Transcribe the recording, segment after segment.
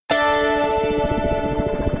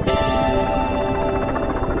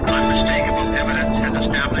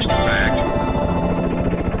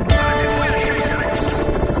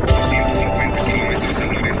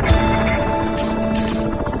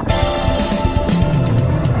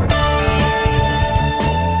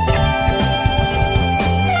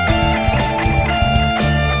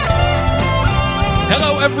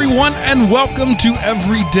everyone, and welcome to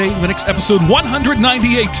Everyday Linux, episode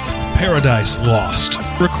 198, Paradise Lost.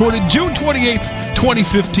 Recorded June 28th,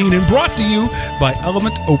 2015, and brought to you by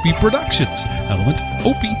Element OP Productions,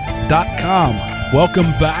 elementop.com.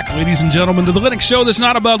 Welcome back, ladies and gentlemen, to the Linux show that's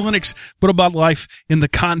not about Linux, but about life in the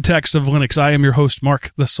context of Linux. I am your host,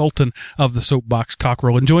 Mark, the Sultan of the Soapbox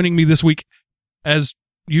Cockerel, and joining me this week, as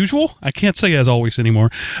usual, I can't say as always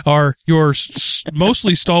anymore, are your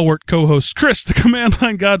mostly stalwart co-hosts, Chris, the Command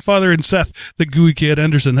Line Godfather, and Seth, the Gooey Kid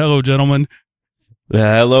Anderson. Hello, gentlemen.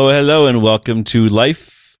 Hello, and welcome to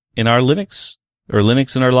Life in Our Linux, or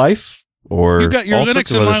Linux in Our Life, or you got your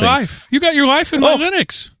Linux in my life. You got your life in my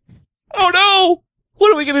Linux. Oh no!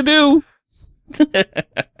 What are we gonna do?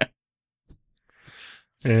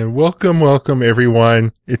 And welcome,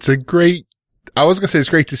 everyone. It's great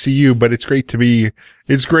to see you, but it's great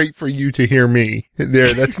for you to hear me.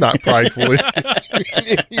 There, that's not prideful.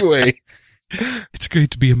 Anyway. It's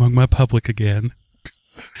great to be among my public again.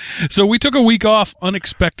 So we took a week off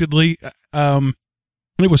unexpectedly. It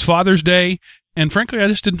was Father's Day, and frankly, I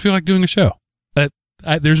just didn't feel like doing a show.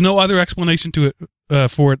 There's no other explanation to it,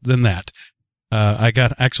 for it than that.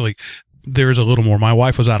 There's a little more. My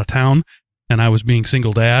wife was out of town, and I was being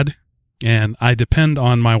single dad, and I depend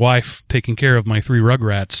on my wife taking care of my 3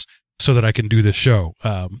 Rugrats so that I can do this show.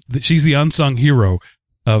 She's the unsung hero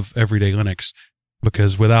of Everyday Linux,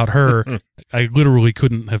 because without her, I literally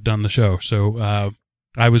couldn't have done the show. So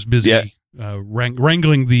I was busy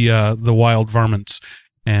wrangling the wild varmints,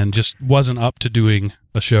 and just wasn't up to doing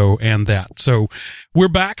a show and that. So we're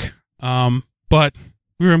back, but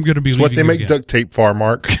I'm going to be leaving what they make again. Duct tape for,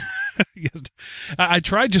 Mark. Yes. I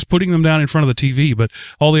tried just putting them down in front of the TV, but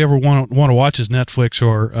all they ever want to watch is Netflix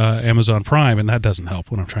or Amazon Prime, and that doesn't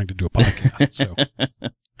help when I'm trying to do a podcast. So,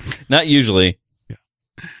 not usually. Yeah.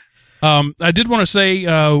 I did want to say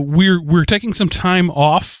we're taking some time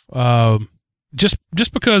off, just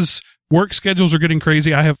because work schedules are getting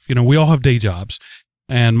crazy. We all have day jobs,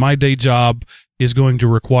 and my day job is going to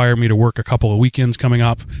require me to work a couple of weekends coming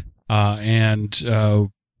up, and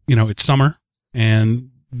it's summer, and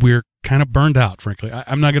we're kind of burned out, frankly.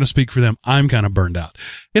 I'm not going to speak for them. I'm kind of burned out.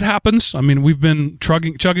 It happens. I mean, we've been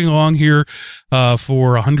chugging along here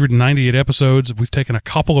for 198 episodes. We've taken a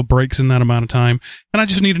couple of breaks in that amount of time, and I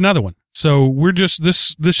just need another one. So we're just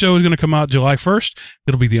this show is going to come out July 1st.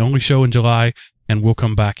 It'll be the only show in July, and we'll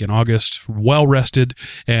come back in August, well rested,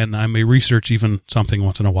 and I may research even something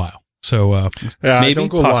once in a while. So maybe, don't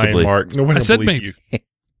go possibly. lying, Mark. No one will believe maybe. You.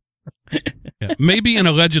 Yeah, maybe and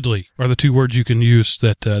allegedly are the 2 words you can use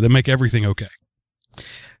that make everything okay.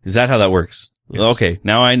 Is that how that works? Yes. Okay,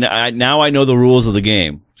 now I know the rules of the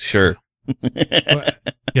game. Sure.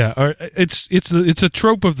 Yeah, it's a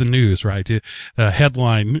trope of the news, right?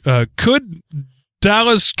 Headline: could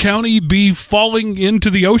Dallas County be falling into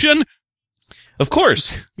the ocean? Of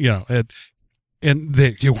course. And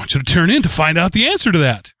they want you to turn in to find out the answer to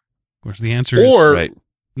that. Of course, the answer is right.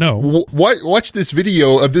 No. Watch this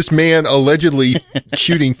video of this man allegedly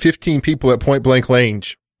shooting 15 people at point blank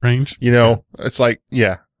range. It's like,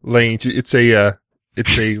 range. It's a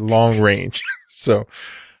long range. So,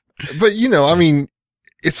 but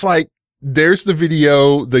it's like, there's the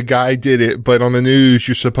video, the guy did it, but on the news,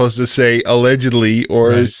 you're supposed to say allegedly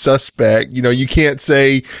or suspect. You can't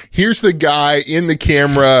say, here's the guy in the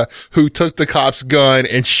camera who took the cop's gun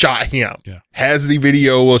and shot him. Yeah. As the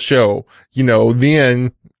video will show,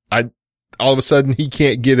 then all of a sudden he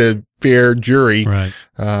can't get a fair jury. Right.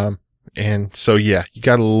 And so, you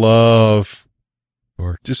gotta love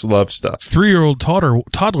stuff. 3-year-old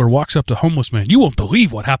toddler walks up to homeless man. You won't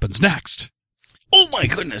believe what happens next. Oh my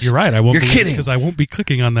goodness. You're right. You're kidding. Because I won't be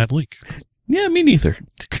clicking on that link. Yeah, me neither.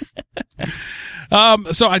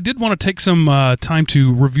 So I did want to take some time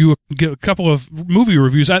to review a couple of movie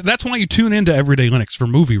reviews. That's why you tune into Everyday Linux, for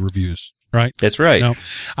movie reviews, right? That's right.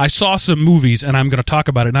 I saw some movies, and I'm going to talk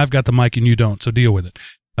about it, and I've got the mic and you don't, so deal with it.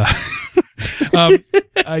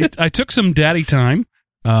 I took some daddy time.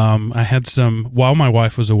 I had some while my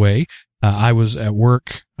wife was away. I was at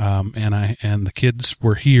work, and the kids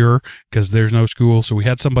were here because there's no school. So we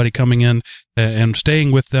had somebody coming in and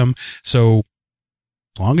staying with them. So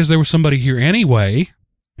as long as there was somebody here anyway,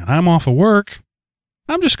 and I'm off of work,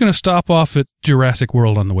 I'm just going to stop off at Jurassic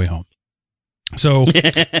World on the way home. So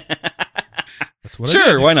that's what I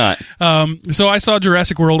did. Why not? So I saw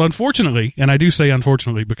Jurassic World, unfortunately, and I do say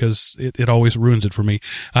unfortunately because it always ruins it for me.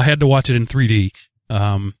 I had to watch it in 3D,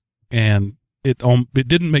 and it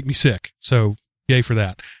didn't make me sick, so yay for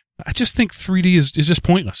that. I just think 3D is just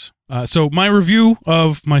pointless. So my review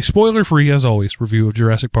of my spoiler-free, as always, review of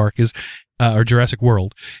Jurassic Park or Jurassic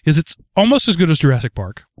World is it's almost as good as Jurassic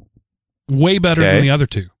Park. way better than the other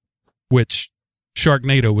two, which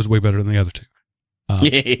Sharknado was way better than the other two.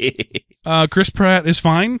 Chris Pratt is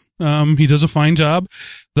fine. He does a fine job.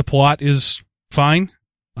 The plot is fine.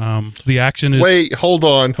 The action is Wait, hold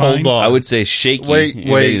on. I would say shaky.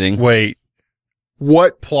 Wait.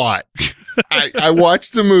 What plot? I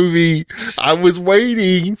watched the movie. I was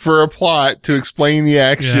waiting for a plot to explain the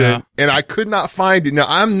action, and I could not find it. Now,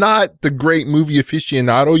 I'm not the great movie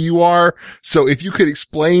aficionado you are, so if you could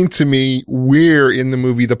explain to me where in the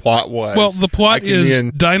movie the plot was. Well, the plot is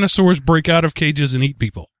dinosaurs break out of cages and eat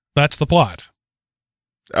people. That's the plot.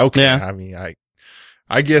 Okay. Yeah. I mean,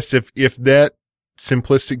 I guess if that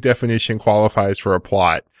simplistic definition qualifies for a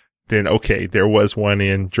plot, then okay, there was one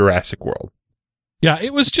in Jurassic World. Yeah,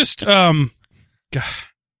 it was just, I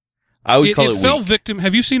would call it fell victim.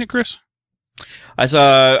 Have you seen it, Chris?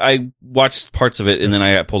 I watched parts of it and then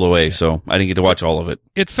I got pulled away, so I didn't get to watch all of it.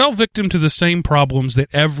 It fell victim to the same problems that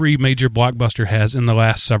every major blockbuster has in the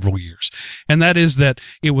last several years. And that is that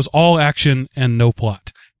it was all action and no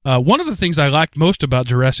plot. One of the things I liked most about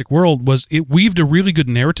Jurassic World was it weaved a really good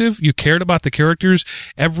narrative. You cared about the characters.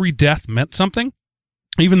 Every death meant something.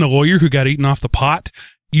 Even the lawyer who got eaten off the pot,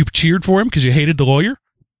 you cheered for him because you hated the lawyer,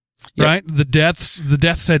 right? The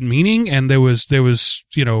deaths had meaning, and there was,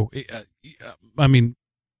 I mean,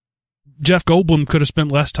 Jeff Goldblum could have spent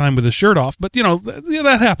less time with his shirt off, but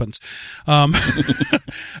that happens.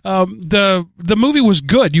 The movie was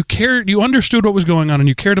good. You cared, you understood what was going on, and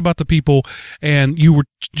you cared about the people, and you were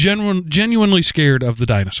genuinely scared of the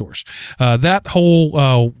dinosaurs. That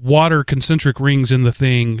whole water concentric rings in the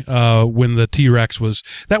thing when the T-Rex was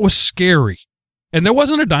scary. And there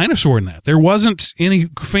wasn't a dinosaur in that. There wasn't any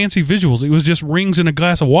fancy visuals. It was just rings in a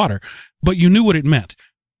glass of water. But you knew what it meant.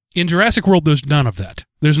 In Jurassic World, there's none of that.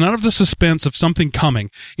 There's none of the suspense of something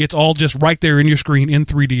coming. It's all just right there in your screen in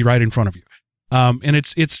 3D right in front of you. And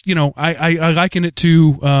it's I liken it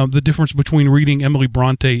to the difference between reading Emily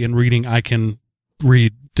Bronte and reading I Can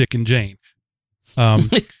Read Dick and Jane.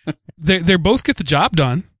 They both get the job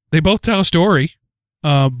done. They both tell a story.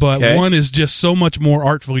 But one is just so much more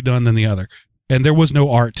artfully done than the other. And there was no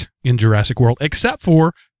art in Jurassic World except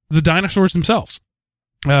for the dinosaurs themselves.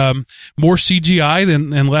 More CGI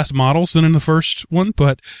and less models than in the first one,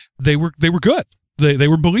 but they were good. They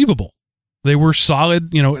were believable. They were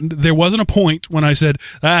solid. There wasn't a point when I said,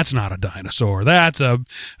 that's not a dinosaur. That's a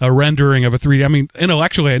rendering of a 3D. I mean,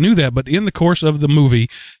 intellectually I knew that, but in the course of the movie,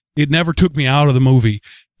 it never took me out of the movie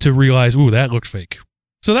to realize, ooh, that looks fake.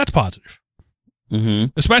 So that's positive.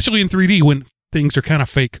 Mm-hmm. Especially in 3D when things are kind of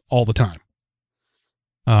fake all the time.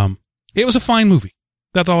 It was a fine movie.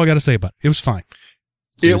 That's all I got to say about it. It was fine.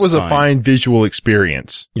 It was a fine visual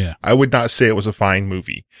experience. Yeah. I would not say it was a fine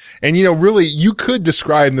movie. And, really, you could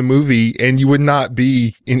describe the movie and you would not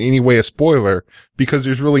be in any way a spoiler because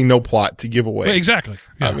there's really no plot to give away. Exactly.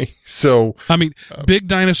 Yeah. Big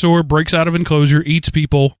dinosaur breaks out of enclosure, eats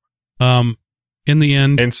people. In the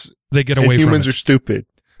end, they get away from it. Humans are stupid.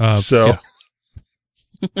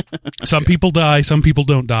 Some people die. Some people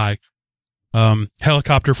don't die.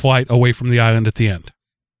 Helicopter flight away from the island at the end.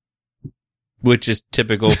 Which is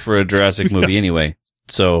typical for a Jurassic movie anyway.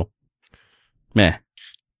 So, meh.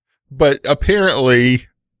 But apparently,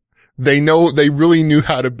 they really knew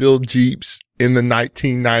how to build Jeeps in the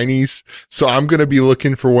 1990s. So I'm going to be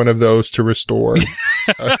looking for one of those to restore.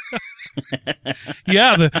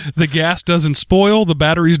 Yeah, the gas doesn't spoil. The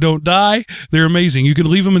batteries don't die. They're amazing. You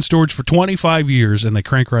can leave them in storage for 25 years and they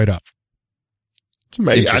crank right up. It's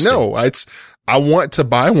amazing. I know. I want to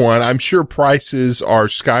buy one. I'm sure prices are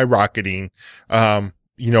skyrocketing,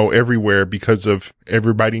 everywhere because of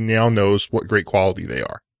everybody now knows what great quality they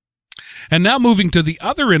are. And now moving to the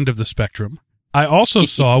other end of the spectrum, I also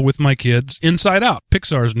saw with my kids Inside Out,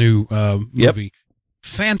 Pixar's new movie. Yep.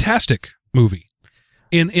 Fantastic movie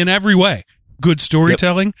in every way. Good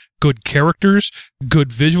storytelling, good characters,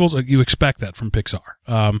 good visuals. You expect that from Pixar.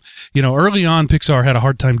 Early on, Pixar had a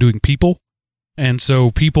hard time doing people. And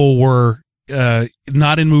so people were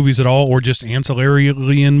not in movies at all or just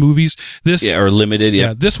ancillarily in movies. Or limited,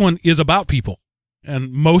 yeah. This one is about people.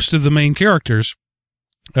 And most of the main characters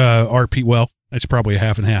are people. Well, it's probably a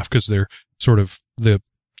half and half because they're sort of the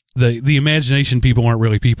imagination people aren't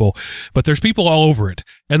really people. But there's people all over it.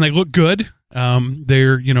 And they look good.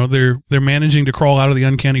 They're managing to crawl out of the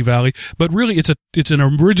uncanny valley. But really, it's an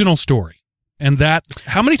original story. And that,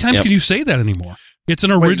 how many times can you say that anymore? It's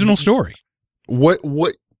an original story.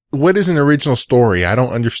 What is an original story? I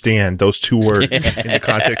don't understand those two words in the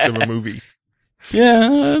context of a movie.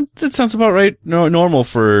 Yeah, that sounds about right. No, normal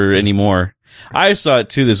for anymore. I saw it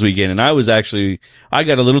too this weekend, and I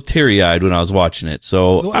got a little teary-eyed when I was watching it.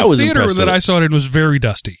 So I was impressed. The theater that I saw it in was very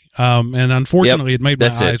dusty. And unfortunately, it made my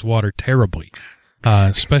eyes water terribly,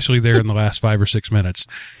 especially there in the last 5 or 6 minutes.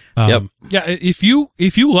 Yeah, if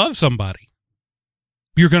you love somebody,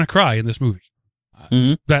 you're going to cry in this movie.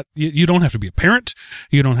 That you don't have to be a parent.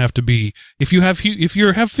 You don't have to be if you have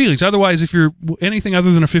feelings. Otherwise, if you're anything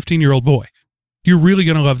other than a 15-year-old boy, you're really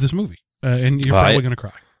going to love this movie, and you're probably going to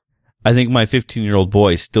cry. I think my 15-year-old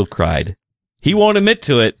boy still cried. He won't admit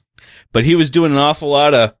to it, but he was doing an awful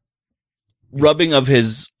lot of rubbing of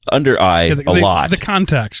his under eye a lot. The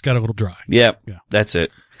contacts got a little dry. Yeah, that's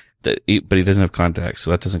it. But he doesn't have contacts,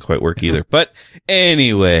 so that doesn't quite work either. But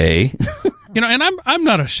anyway, and I'm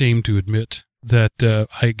not ashamed to admit that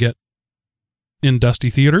I get in dusty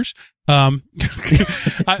theaters.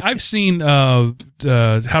 I've seen How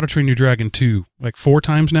to Train Your Dragon 2 like 4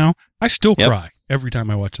 times now. I still cry every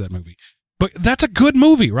time I watch that movie. But that's a good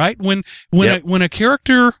movie, right? When a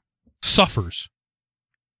character suffers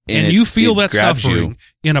and you feel that suffering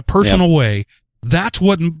in a personal way, that's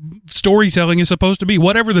what storytelling is supposed to be.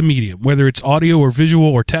 Whatever the medium, whether it's audio or visual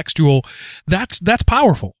or textual, that's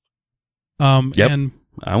powerful. And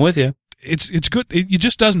I'm with you. It's good. It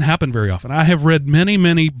just doesn't happen very often. I have read many,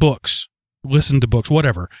 many books, listened to books,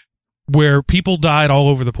 whatever, where people died all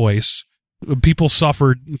over the place. People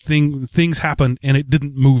suffered, things happened, and it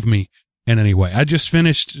didn't move me in any way. I just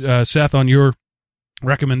finished, Seth, on your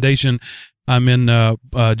recommendation. I'm in,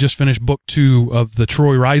 just finished book 2 of the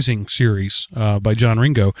Troy Rising series, by John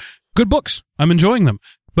Ringo. Good books. I'm enjoying them.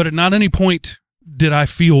 But at not any point did I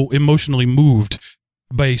feel emotionally moved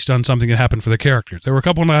based on something that happened for the characters. There were a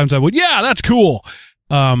couple of times I went, yeah, that's cool.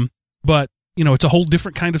 But it's a whole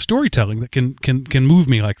different kind of storytelling that can move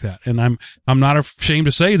me like that. And I'm not ashamed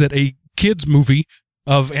to say that a kids movie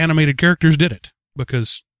of animated characters did it,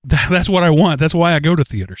 because that's what I want. That's why I go to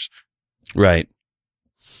theaters. Right.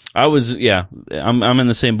 I'm in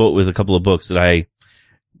the same boat with a couple of books that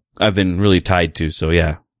I've been really tied to. So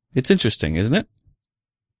yeah, it's interesting, isn't it?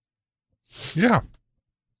 Yeah.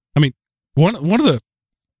 I mean, one of the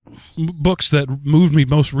books that moved me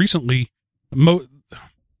most recently, one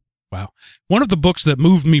of the books that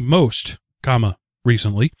moved me most,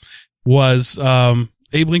 recently, was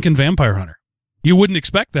Abe Lincoln Vampire Hunter. You wouldn't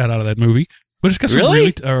expect that out of that movie, but it's got some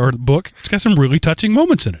or the book. It's got some really touching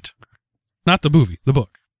moments in it. Not the movie, the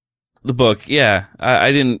book. The book, yeah.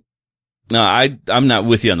 I didn't. No, I'm not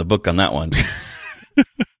with you on the book on that one.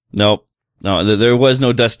 Nope. No, there was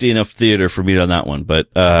no dusty enough theater for me on that one,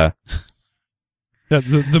 but the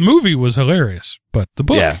movie was hilarious, but the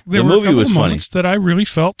book, the movie was funny. That I really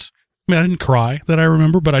felt. I mean, I didn't cry that I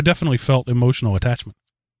remember, but I definitely felt emotional attachment.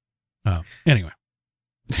 Anyway,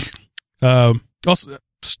 also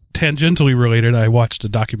tangentially related, I watched a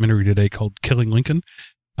documentary today called Killing Lincoln,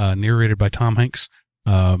 narrated by Tom Hanks.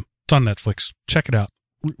 It's on Netflix. Check it out.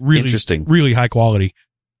 Really interesting. Really high quality.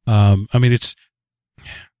 I mean, it's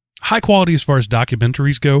high quality as far as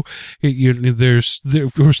documentaries go.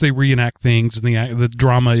 Of course, they reenact things, and the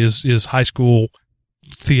drama is high school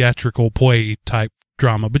theatrical play type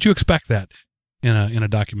drama, but you expect that in a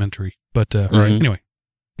documentary. But anyway,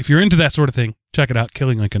 if you're into that sort of thing, check it out.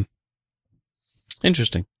 Killing Lincoln.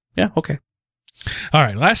 Interesting. Yeah. Okay. All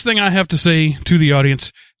right. Last thing I have to say to the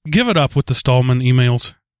audience: give it up with the Stallman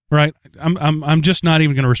emails. Right? I'm just not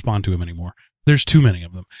even going to respond to him anymore. There's too many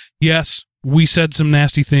of them. Yes, we said some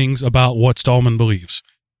nasty things about what Stallman believes.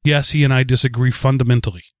 Yes, he and I disagree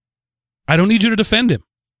fundamentally. I don't need you to defend him.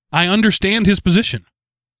 I understand his position.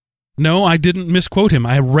 No, I didn't misquote him.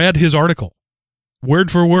 I read his article,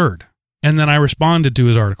 word for word, and then I responded to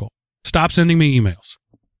his article. Stop sending me emails.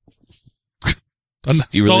 Do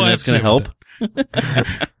you really think that's going to help?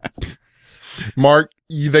 Mark,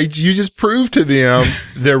 you just proved to them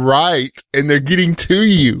they're right and they're getting to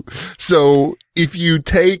you. So if you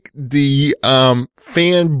take the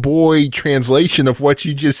fanboy translation of what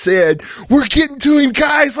you just said, we're getting to him,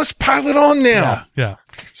 guys. Let's pile it on now. Yeah.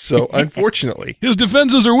 So unfortunately, his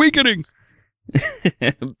defenses are weakening.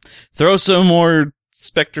 Throw some more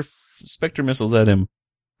Spectre missiles at him.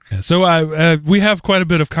 Yeah, so we have quite a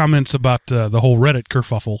bit of comments about the whole Reddit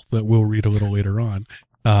kerfuffle that we'll read a little later on.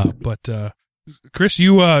 But Chris,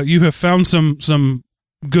 you have found some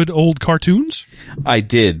good old cartoons? I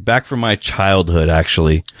did, back from my childhood,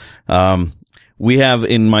 actually. We have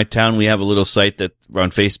in my town, we have a little site that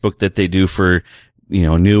on Facebook that they do for,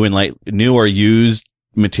 new or used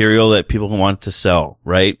material that people want to sell,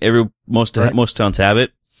 right? Most towns have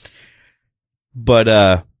it.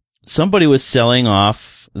 But somebody was selling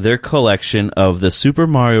off their collection of the Super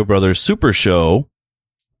Mario Brothers Super Show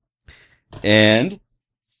and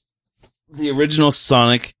the original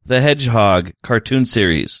Sonic the Hedgehog cartoon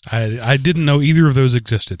series. I didn't know either of those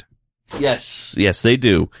existed. Yes, they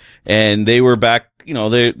do. And they were back,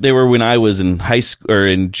 they were when I was in high school or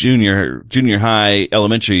in junior high,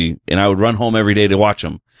 elementary, and I would run home every day to watch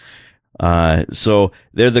them. So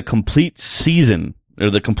they're the complete season or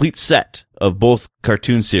the complete set of both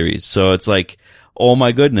cartoon series. So it's like, oh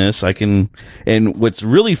my goodness, and what's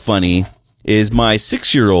really funny is my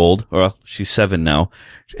 6-year-old, or she's 7 now,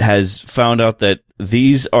 has found out that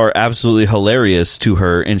these are absolutely hilarious to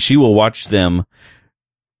her, and she will watch them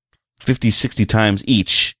 50, 60 times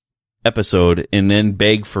each episode and then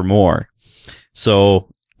beg for more. So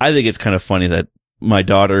I think it's kind of funny that my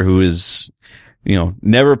daughter, who is,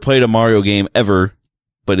 never played a Mario game ever,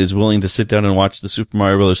 but is willing to sit down and watch the Super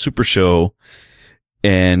Mario Bros. Super Show.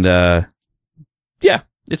 And, yeah,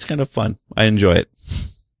 it's kind of fun. I enjoy it.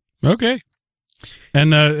 Okay.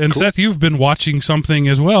 And Cool. Seth, you've been watching something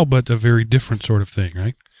as well, but a very different sort of thing,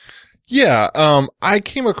 right? Yeah, I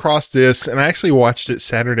came across this and I actually watched it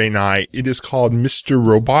Saturday night. It is called Mr.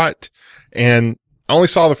 Robot, and I only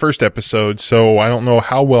saw the first episode, so I don't know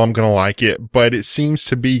how well I'm going to like it, but it seems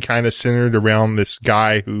to be kind of centered around this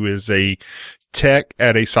guy who is a tech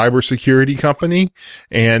at a cybersecurity company.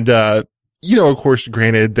 And, of course,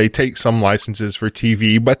 granted, they take some licenses for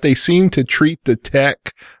TV, but they seem to treat the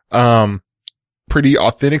tech, pretty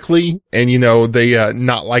authentically, and they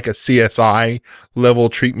not like a CSI level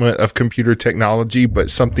treatment of computer technology, but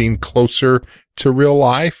something closer to real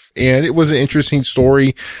life. And it was an interesting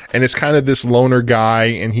story, and it's kind of this loner guy,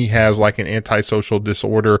 and he has like an antisocial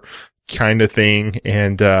disorder kind of thing.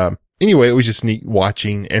 And anyway, it was just neat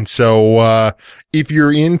watching. And so if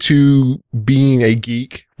you're into being a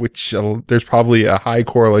geek, which there's probably a high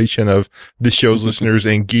correlation of the show's listeners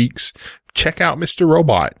and geeks, check out Mr.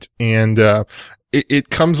 Robot. And it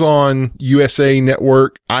comes on USA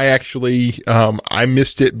Network. I actually, I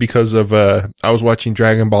missed it because of, I was watching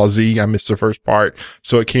Dragon Ball Z. I missed the first part.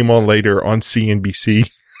 So it came on later on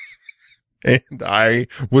CNBC. And I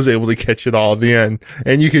was able to catch it all then.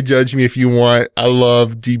 And you could judge me if you want. I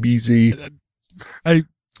love DBZ.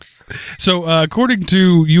 So, according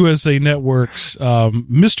to USA Network's,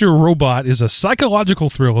 Mr. Robot is a psychological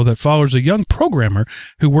thriller that follows a young programmer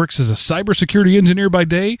who works as a cybersecurity engineer by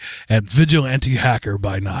day and vigilante hacker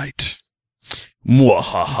by night.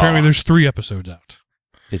 Apparently there's 3 episodes out.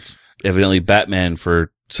 It's evidently Batman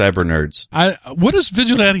for cyber nerds. What does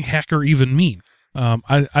vigilante hacker even mean?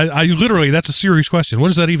 I literally, that's a serious question. What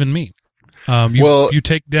does that even mean? You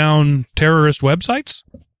take down terrorist websites?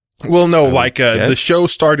 Well, no, the show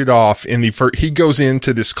started off in the first, he goes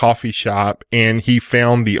into this coffee shop and he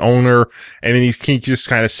found the owner, and then he just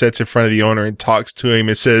kind of sits in front of the owner and talks to him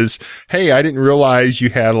and says, "Hey, I didn't realize you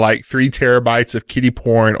had like 3 terabytes of kiddie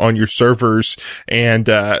porn on your servers," and,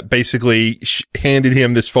 basically handed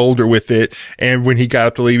him this folder with it. And when he got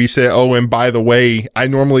up to leave, he said, "Oh, and by the way, I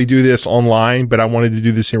normally do this online, but I wanted to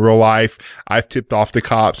do this in real life. I've tipped off the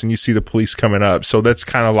cops and you see the police coming up." So that's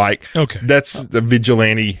kind of like, that's the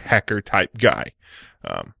vigilante hacker type guy.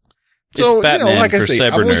 So, Batman like I say,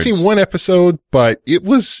 I've only seen 1 episode, but it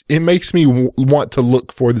makes me want to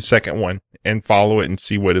look for the second one and follow it and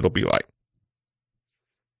see what it'll be like.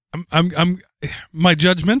 My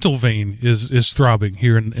judgmental vein is throbbing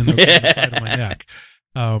here in the side of my neck.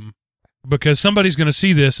 Because somebody's going to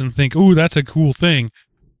see this and think, "Ooh, that's a cool thing."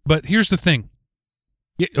 But here's the thing.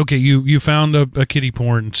 Okay, you found a kiddie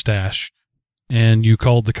porn stash and you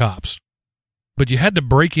called the cops. But you had to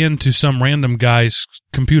break into some random guy's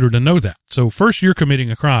computer to know that. So first you're committing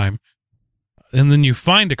a crime, and then you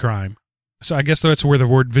find a crime. So I guess that's where the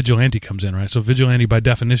word vigilante comes in, right? So vigilante by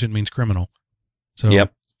definition means criminal. So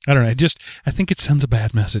yep. I don't know. I think it sends a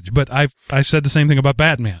bad message. But I've said the same thing about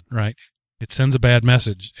Batman, right? It sends a bad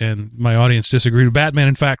message, and my audience disagreed. Batman,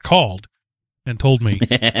 in fact, called and told me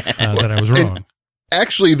that I was wrong.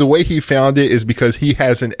 Actually, the way he found it is because he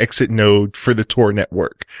has an exit node for the Tor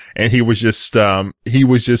network, and he was just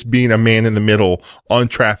being a man in the middle on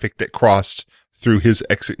traffic that crossed through his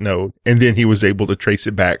exit node, and then he was able to trace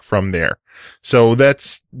it back from there. So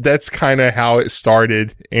that's kind of how it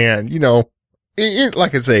started. And, it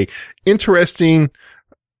like I say, interesting.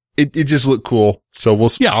 It just looked cool. So we'll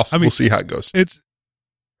see how it goes.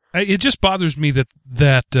 It just bothers me that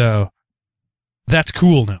that's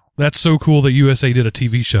cool now. That's so cool that USA did a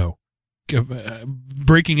TV show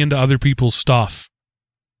breaking into other people's stuff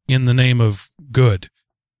in the name of good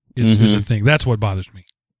is a thing. That's what bothers me.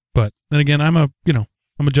 But then again, I'm a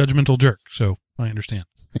judgmental jerk, so I understand.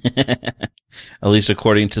 At least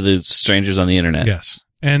according to the strangers on the internet. Yes.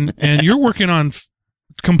 And you're working on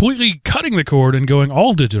completely cutting the cord and going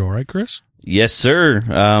all digital, right, Chris? Yes, sir.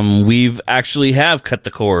 We've actually have cut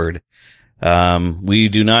the cord. We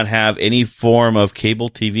do not have any form of cable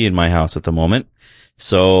TV in my house at the moment.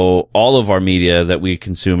 So all of our media that we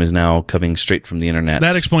consume is now coming straight from the internet.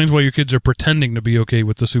 That explains why your kids are pretending to be okay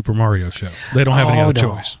with the Super Mario show. They don't have any other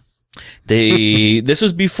choice. This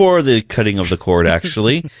was before the cutting of the cord,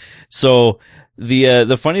 actually. So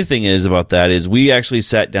the funny thing is about that is we actually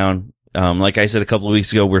sat down. Like I said a couple of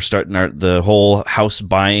weeks ago, we're starting the whole house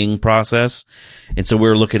buying process. And so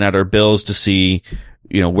we're looking at our bills to see,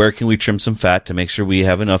 where can we trim some fat to make sure we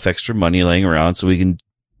have enough extra money laying around so we can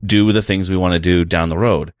do the things we want to do down the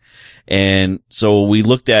road. And so we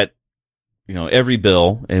looked at, every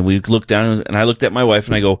bill, and we looked down, and I looked at my wife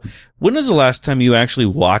and I go, when was the last time you actually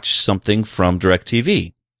watched something from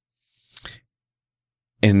DirecTV?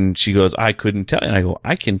 And she goes, I couldn't tell. And I go,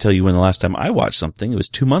 I can tell you when the last time I watched something. It was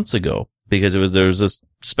 2 months ago because there was this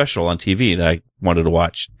special on TV that I wanted to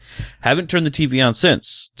watch. Haven't turned the TV on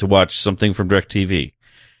since to watch something from DirecTV.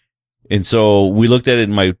 And so we looked at it,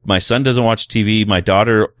 and my son doesn't watch TV. My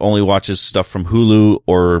daughter only watches stuff from Hulu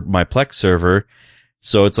or my Plex server.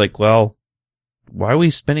 So it's like, well, why are we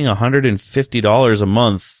spending $150 a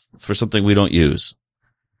month for something we don't use?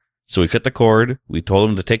 So we cut the cord. We told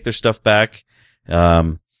them to take their stuff back.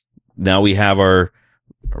 Now we have our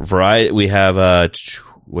variety. We have,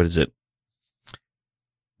 what is it?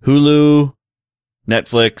 Hulu,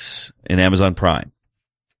 Netflix, and Amazon Prime.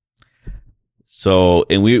 So,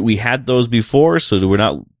 and we had those before, so we're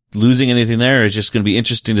not losing anything there. It's just going to be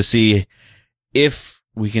interesting to see if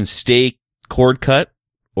we can stay cord cut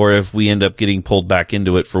or if we end up getting pulled back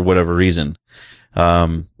into it for whatever reason.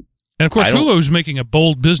 And of course, Hulu's making a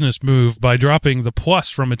bold business move by dropping the plus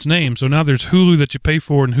from its name. So now there's Hulu that you pay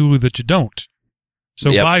for and Hulu that you don't.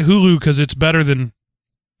 So buy Hulu because it's better than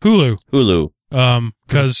Hulu.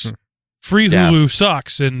 Because free Hulu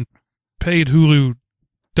sucks and paid Hulu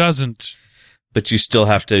doesn't. But you still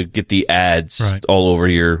have to get the ads all over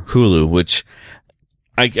your Hulu, which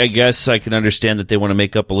I guess I can understand that they want to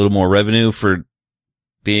make up a little more revenue for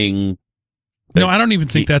being. No, I don't even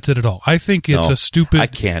think that's it at all. I think it's a stupid. I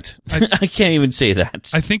can't. I can't even say that.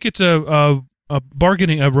 I think it's a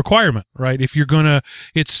bargaining, a requirement, right? If you're gonna,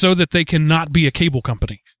 it's so that they cannot be a cable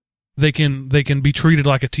company. They can be treated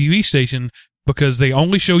like a TV station because they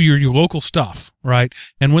only show you your local stuff, right?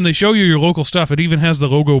 And when they show you your local stuff, it even has the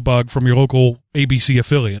logo bug from your local ABC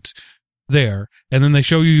affiliates there. And then they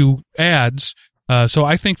show you ads. So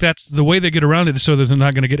I think that's the way they get around it is so that they're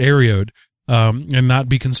not going to get areoed. And not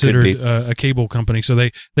be considered a cable company. So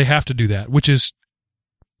they have to do that, which is,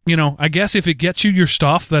 I guess if it gets you your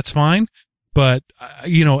stuff, that's fine. But,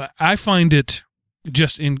 I find it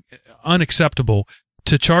just unacceptable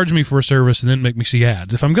to charge me for a service and then make me see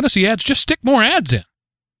ads. If I'm going to see ads, just stick more ads in,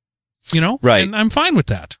 Right. And I'm fine with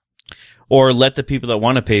that. Or let the people that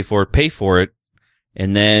want to pay for it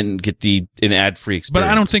and then get an ad-free experience. But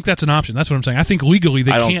I don't think that's an option. That's what I'm saying. I think legally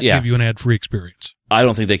they can't give you an ad-free experience. I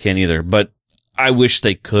don't think they can either, but I wish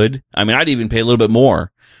they could. I mean, I'd even pay a little bit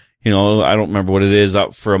more. I don't remember what it is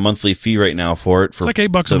out for a monthly fee right now for it. It's like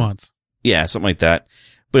 $8 a month. Yeah, something like that.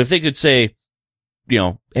 But if they could say,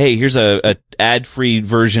 hey, here's a ad-free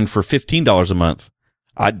version for $15 a month,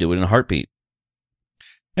 I'd do it in a heartbeat.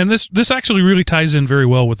 And this actually really ties in very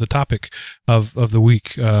well with the topic of the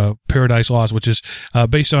week, Paradise Lost, which is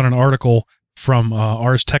based on an article from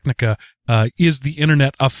Ars Technica. Is the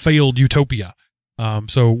internet a failed utopia?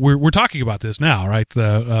 So we're talking about this now, right?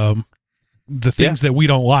 The things that we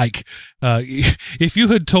don't like. If you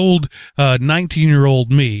had told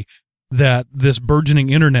 19-year-old me that this burgeoning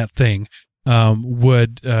internet thing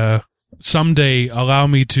would someday allow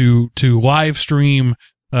me to live stream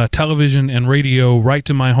television and radio right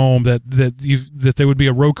to my home, that there would be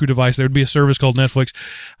a Roku device, there would be a service called Netflix,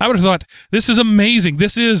 I would have thought, this is amazing.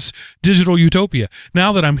 This is digital utopia.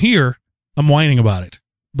 Now that I'm here, I'm whining about it.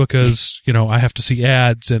 Because, I have to see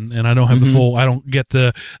ads and I don't have the full, I don't get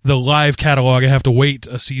the live catalog. I have to wait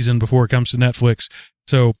a season before it comes to Netflix.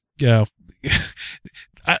 So, yeah,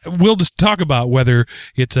 we'll just talk about whether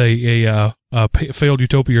it's a failed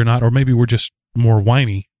utopia or not, or maybe we're just more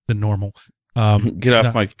whiny than normal. Get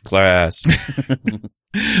off my glass.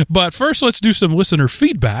 But first, let's do some listener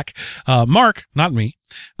feedback. Mark, not me,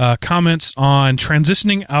 comments on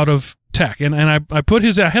transitioning out of tech. And I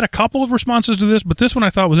had a couple of responses to this, but this one I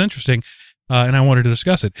thought was interesting. and I wanted to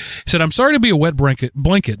discuss it. He said, I'm sorry to be a wet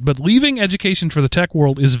blanket, but leaving education for the tech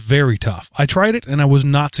world is very tough. I tried it, and I was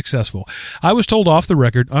not successful. I was told off the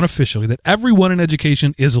record, unofficially, that everyone in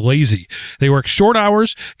education is lazy. They work short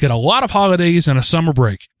hours, get a lot of holidays, and a summer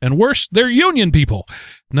break. And worse, they're union people.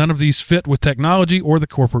 None of these fit with technology or the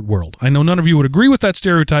corporate world. I know none of you would agree with that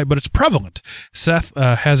stereotype, but it's prevalent. Seth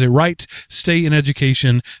has a right, stay in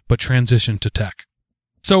education, but transition to tech.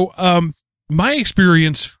 So my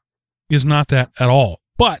experience is not that at all.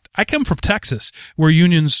 But I come from Texas, where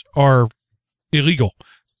unions are illegal.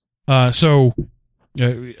 So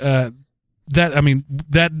that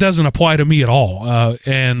doesn't apply to me at all.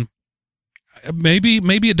 And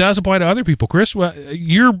maybe it does apply to other people. Chris,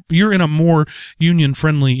 you're in a more union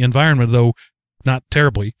friendly environment, though not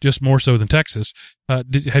terribly, just more so than Texas.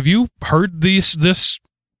 Have you heard this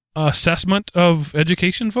assessment of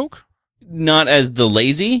education folk? Not as the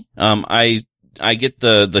lazy. I get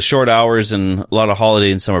the short hours and a lot of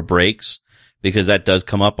holiday and summer breaks, because that does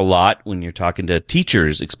come up a lot when you're talking to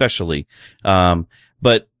teachers, especially.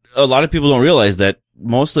 But a lot of people don't realize that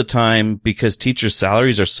most of the time, because teachers'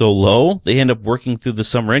 salaries are so low, they end up working through the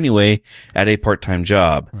summer anyway at a part-time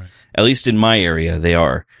job. Right. At least in my area, they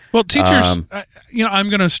are. Well, teachers, I'm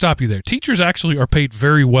going to stop you there. Teachers actually are paid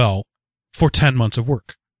very well for 10 months of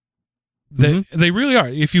work. They really are.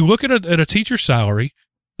 If you look at a teacher's salary,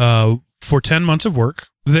 for 10 months of work,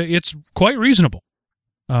 it's quite reasonable,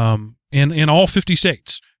 in all 50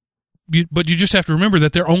 states. But you just have to remember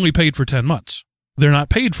that they're only paid for 10 months. They're not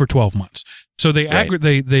paid for 12 months. So they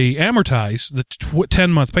they amortize the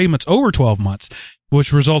 10-month payments over 12 months,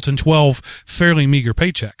 which results in 12 fairly meager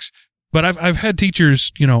paychecks. But I've had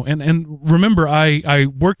teachers, and remember, I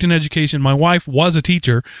worked in education. My wife was a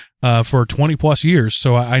teacher, for 20 plus years.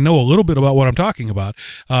 So I know a little bit about what I'm talking about.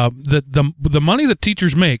 The money that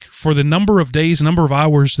teachers make for the number of days, number of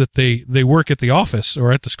hours that they work at the office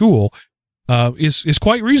or at the school, is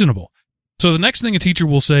quite reasonable. So the next thing a teacher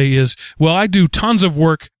will say is, well, I do tons of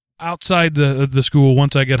work outside the school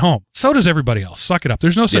once I get home. So does everybody else. Suck it up.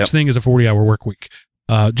 There's no such thing as a 40-hour work week.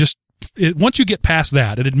 Once you get past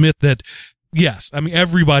that and admit that, yes,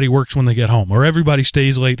 everybody works when they get home, or everybody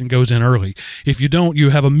stays late and goes in early. If you don't, you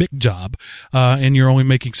have a MIC job, and you're only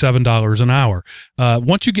making $7 an hour.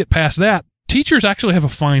 Once you get past that, teachers actually have a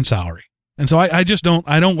fine salary. And so I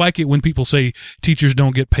don't like it when people say teachers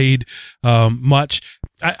don't get paid, much.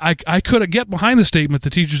 I could get behind the statement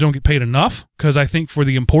that teachers don't get paid enough, because I think for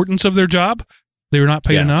the importance of their job, they were not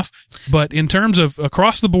paid enough. But in terms of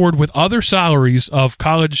across the board with other salaries of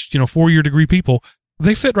college, 4-year degree people,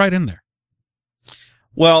 they fit right in there.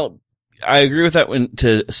 Well, I agree with that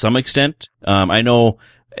to some extent. I know,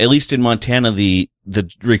 at least in Montana, the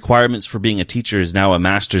requirements for being a teacher is now a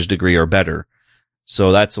master's degree or better.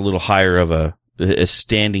 So that's a little higher of a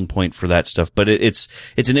standing point for that stuff. But it's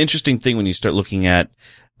an interesting thing when you start looking at,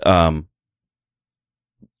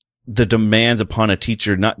 the demands upon a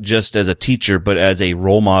teacher, not just as a teacher, but as a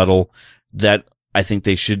role model, that I think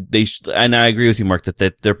they should, and I agree with you, Mark,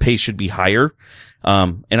 that their pay should be higher.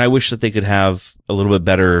 And I wish that they could have a little bit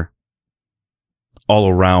better all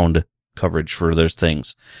around coverage for those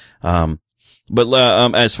things.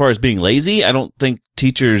 But as far as being lazy, I don't think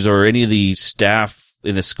teachers or any of the staff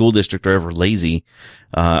in a school district are ever lazy.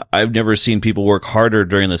 I've never seen people work harder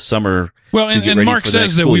during the summer. Well, and Mark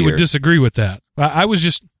says that we would disagree with that. I was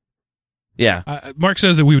just, Mark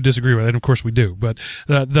says that we would disagree with it, and of course we do. But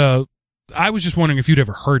I was just wondering if you'd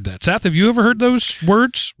ever heard that. Seth, have you ever heard those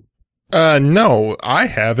words? No, I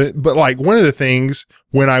haven't. But like one of the things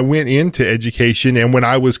when I went into education and when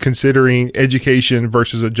I was considering education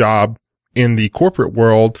versus a job in the corporate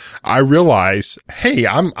world, I realized, hey,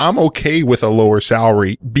 I'm okay with a lower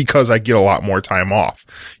salary because I get a lot more time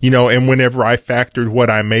off, and whenever I factored what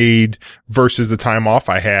I made versus the time off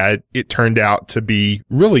I had, it turned out to be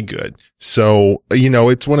really good. So,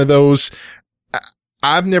 it's one of those,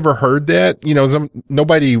 I've never heard that,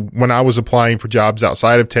 nobody, when I was applying for jobs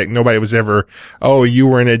outside of tech, nobody was ever, oh, you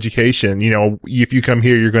were in education, if you come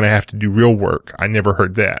here, you're going to have to do real work. I never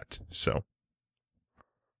heard that. So.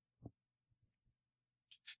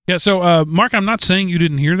 Yeah, so Mark, I'm not saying you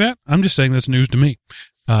didn't hear that. I'm just saying that's news to me.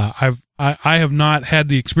 I have not had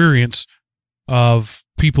the experience of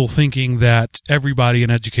people thinking that everybody in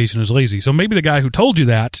education is lazy. So maybe the guy who told you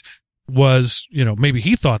that was, maybe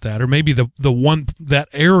he thought that, or maybe the one, that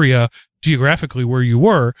area geographically where you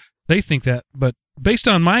were, they think that. But based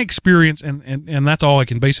on my experience, and that's all I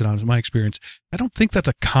can base it on is my experience, I don't think that's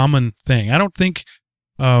a common thing. I don't think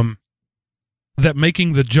that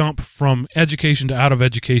making the jump from education to out of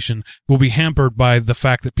education will be hampered by the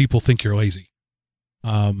fact that people think you're lazy.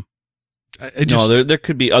 there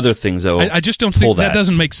could be other things that I just don't think that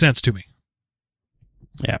doesn't make sense to me.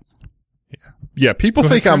 Yeah. Yeah, people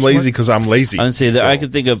think I'm lazy because I'm lazy. I would say that I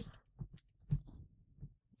could think of.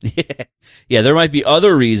 Yeah, there might be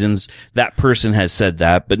other reasons that person has said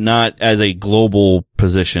that, but not as a global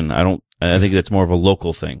position. I think that's more of a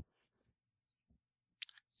local thing.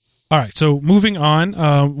 All right, so moving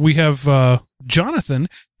on, we have Jonathan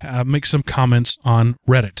make some comments on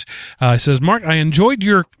Reddit. He says, Mark, I enjoyed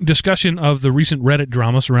your discussion of the recent Reddit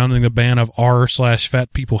drama surrounding the ban of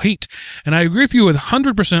r/fat people hate, and I agree with you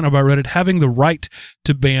 100% about Reddit having the right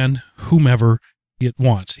to ban whomever it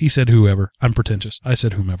wants. He said whoever. I'm pretentious. I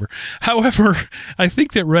said whomever. However, I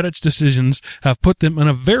think that Reddit's decisions have put them in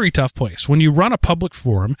a very tough place. When you run a public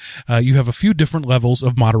forum, you have a few different levels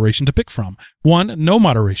of moderation to pick from. 1, no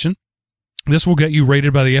moderation. This will get you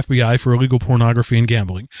raided by the FBI for illegal pornography and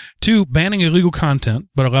gambling. 2, banning illegal content,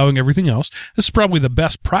 but allowing everything else. This is probably the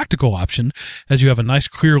best practical option, as you have a nice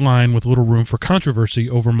clear line with little room for controversy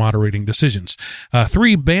over moderating decisions.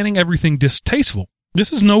 3, banning everything distasteful.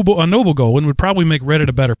 This is a noble goal and would probably make Reddit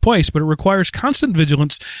a better place, but it requires constant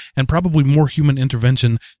vigilance and probably more human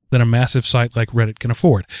intervention than a massive site like Reddit can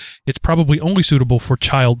afford. It's probably only suitable for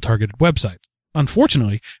child-targeted websites.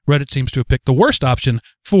 Unfortunately, Reddit seems to have picked the worst option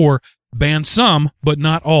for ban some, but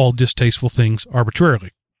not all distasteful things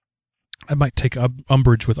arbitrarily. I might take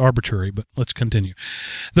umbrage with arbitrary, but let's continue.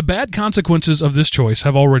 The bad consequences of this choice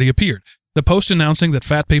have already appeared. The post announcing that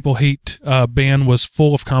fat people hate ban was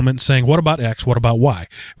full of comments saying, what about X? What about Y?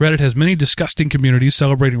 Reddit has many disgusting communities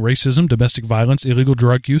celebrating racism, domestic violence, illegal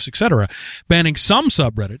drug use, etc. Banning some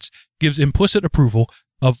subreddits gives implicit approval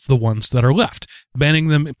of the ones that are left. Banning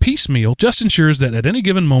them piecemeal just ensures that at any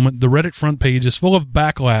given moment, the Reddit front page is full of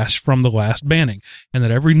backlash from the last banning, and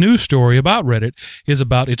that every news story about Reddit is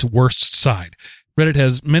about its worst side. Reddit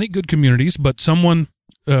has many good communities, but someone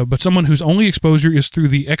whose only exposure is through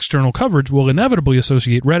the external coverage will inevitably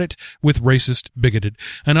associate Reddit with racist, bigoted,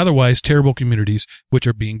 and otherwise terrible communities which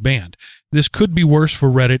are being banned. This could be worse for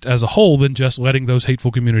Reddit as a whole than just letting those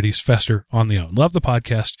hateful communities fester on their own. Love the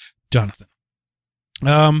podcast, Jonathan.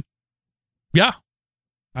 Yeah.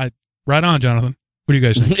 Right on, Jonathan. What do you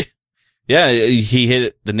guys think? Yeah, he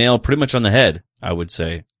hit the nail pretty much on the head, I would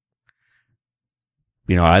say.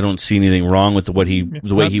 I don't see anything wrong with the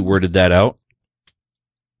way he worded that out.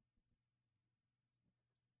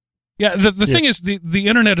 Yeah, the thing is, the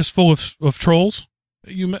internet is full of trolls.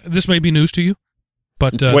 This may be news to you,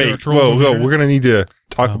 but wait, whoa, we're gonna need to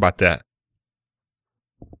talk about that.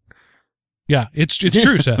 Yeah, it's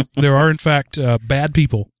true, Seth. There are in fact bad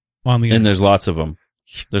people on the internet, and there's lots of them.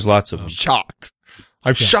 Shocked.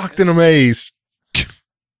 I'm shocked and amazed.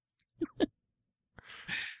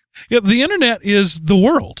 Yeah, the internet is the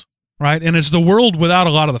world, right? And it's the world without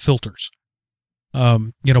a lot of the filters.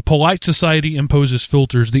 Polite society imposes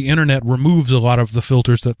filters. The internet removes a lot of the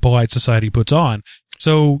filters that polite society puts on.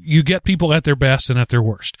 So you get people at their best and at their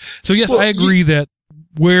worst. So yes, I agree that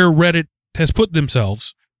where Reddit has put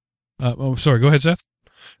themselves. Sorry, go ahead, Seth.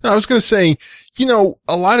 No, I was going to say,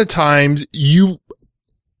 a lot of times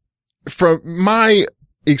from my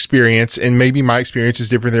experience, and maybe my experience is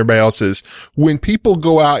different than everybody else's, when people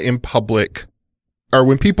go out in public or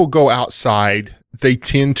when people go outside, they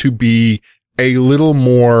tend to be a little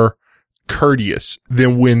more courteous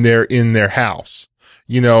than when they're in their house.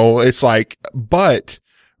 It's like, but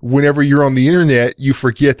whenever you're on the internet, you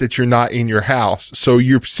forget that you're not in your house. So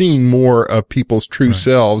you're seeing more of people's true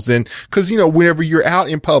selves. And cause, whenever you're out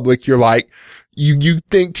in public, you're like, you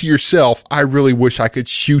think to yourself, I really wish I could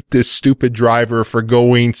shoot this stupid driver for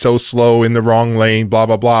going so slow in the wrong lane, blah,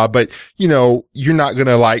 blah, blah. But, you're not going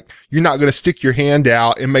to stick your hand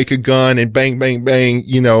out and make a gun and bang, bang, bang,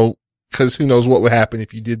 cause who knows what would happen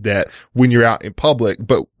if you did that when you're out in public.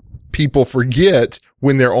 But people forget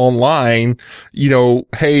when they're online,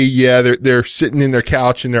 hey, yeah, they're sitting in their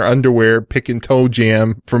couch in their underwear, picking toe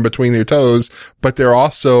jam from between their toes, but they're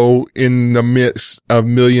also in the midst of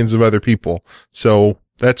millions of other people. So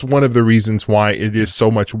that's one of the reasons why it is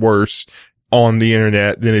so much worse on the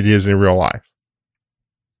internet than it is in real life.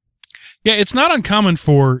 Yeah. It's not uncommon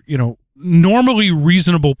for, normally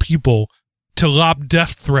reasonable people to lob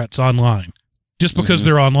death threats online. Just because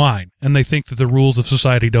they're online and they think that the rules of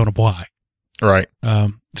society don't apply. Right.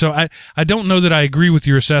 So I don't know that I agree with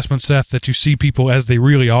your assessment, Seth, that you see people as they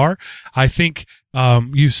really are. I think,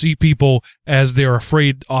 you see people as they're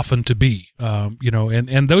afraid often to be,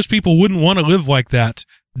 and those people wouldn't want to live like that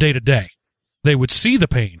day to day. They would see the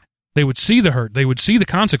pain. They would see the hurt. They would see the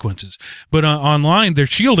consequences. But online, they're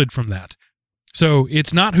shielded from that. So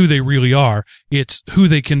it's not who they really are. It's who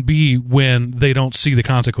they can be when they don't see the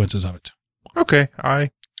consequences of it. Okay,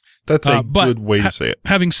 I That's a good way to say it.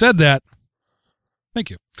 Having said that, thank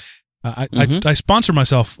you. I sponsor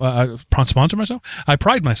myself. Sponsor myself. I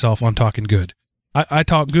pride myself on talking good. I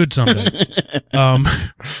talk good someday.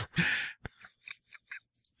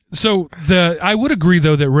 So I would agree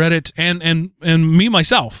though that Reddit and me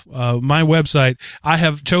myself, my website, I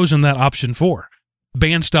have chosen that option for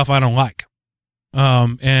ban stuff I don't like.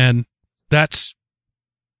 And that's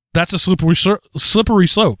a slippery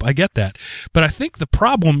slope. I get that. But I think the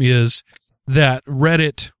problem is that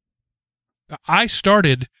Reddit, I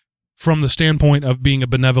started from the standpoint of being a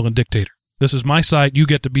benevolent dictator. This is my site. You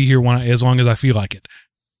get to be here as long as I feel like it.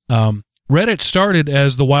 Reddit started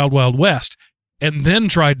as the Wild Wild West and then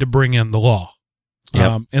tried to bring in the law.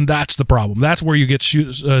 Yep. And that's the problem. That's where you get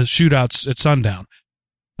shootouts at sundown.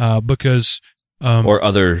 Because or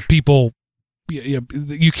other people,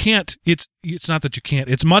 you can't, it's not that you can't,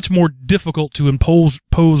 it's much more difficult to impose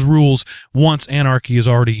rules once anarchy is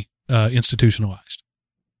already institutionalized.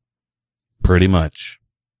 Pretty much.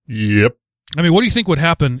 Yep. I mean, what do you think would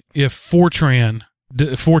happen if 4chan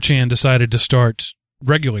decided to start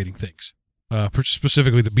regulating things,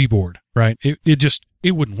 specifically the B-board, right?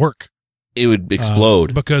 It wouldn't work. It would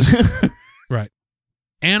explode. Because, right.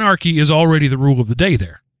 Anarchy is already the rule of the day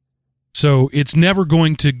there. So it's never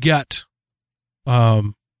going to get, you're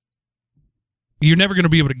never going to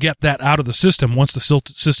be able to get that out of the system once the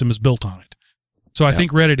system is built on it. So I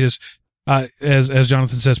think Reddit is, as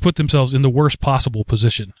Jonathan says, put themselves in the worst possible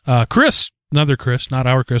position. Chris, another Chris, not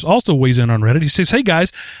our Chris, also weighs in on Reddit. He says, "Hey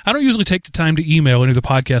guys, I don't usually take the time to email any of the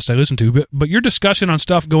podcasts I listen to, but your discussion on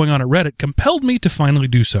stuff going on at Reddit compelled me to finally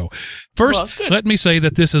do so. First, let me say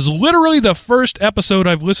that this is literally the first episode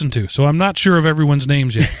I've listened to, so I'm not sure of everyone's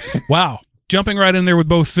names yet." Wow. Jumping right in there with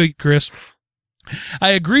both feet, Chris. I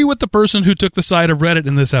agree with the person who took the side of Reddit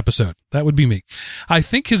in this episode. That would be me. I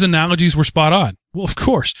think his analogies were spot on. Well, of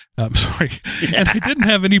course. I'm sorry. And I didn't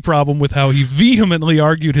have any problem with how he vehemently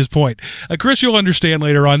argued his point. Chris, you'll understand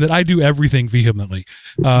later on that I do everything vehemently,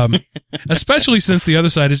 especially since the other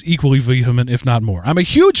side is equally vehement, if not more. I'm a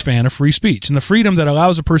huge fan of free speech, and the freedom that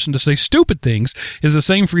allows a person to say stupid things is the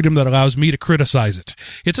same freedom that allows me to criticize it.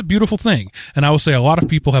 It's a beautiful thing, and I will say a lot of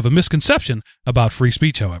people have a misconception about free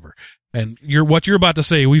speech, however. And what you're about to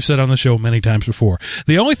say, we've said on the show many times before.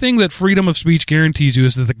 The only thing that freedom of speech guarantees you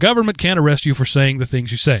is that the government can't arrest you for saying the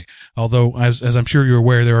things you say. Although, as I'm sure you're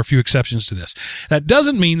aware, there are a few exceptions to this. That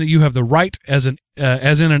doesn't mean that you have the right, as in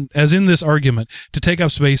this argument, to take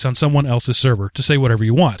up space on someone else's server to say whatever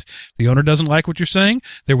you want. If the owner doesn't like what you're saying,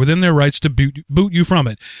 they're within their rights to boot you from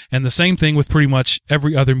it. And the same thing with pretty much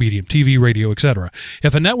every other medium, TV, radio, etc.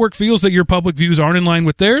 If a network feels that your public views aren't in line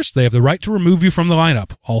with theirs, they have the right to remove you from the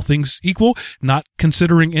lineup. All things equal, not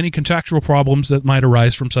considering any contractual problems that might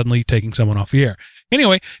arise from suddenly taking someone off the air.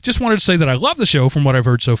 Anyway, just wanted to say that I love the show from what I've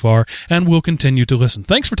heard so far and will continue to listen.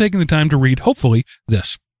 Thanks for taking the time to read, hopefully,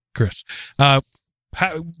 this, Chris.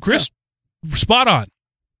 Chris, spot on.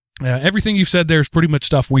 Everything you've said there is pretty much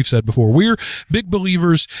stuff we've said before. We're big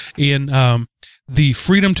believers in the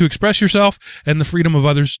freedom to express yourself and the freedom of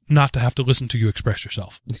others not to have to listen to you express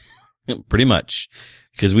yourself. Pretty much.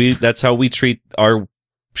 Because that's how we treat our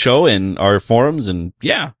show and our forums, and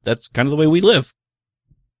yeah, that's kind of the way we live.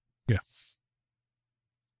 Yeah.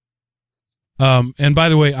 And by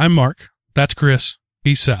the way, I'm Mark. That's Chris.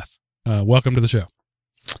 He's Seth. Welcome to the show.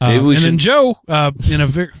 Then Joe, I'm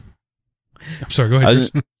sorry, go ahead.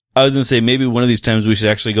 I was going to say, maybe one of these times we should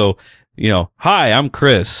actually go, hi, I'm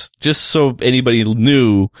Chris. Just so anybody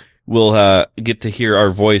new will get to hear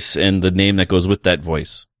our voice and the name that goes with that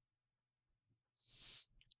voice.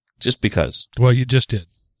 Just because. Well, you just did.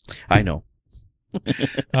 I know.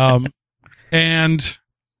 And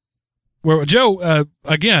Joe,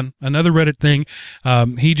 again, another Reddit thing.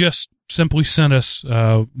 He just simply sent us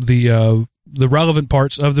the relevant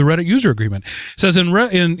parts of the Reddit user agreement. It says in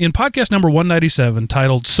podcast number 197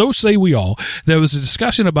 titled "So Say We All," there was a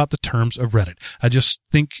discussion about the terms of Reddit. I just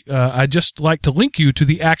think I'd just like to link you to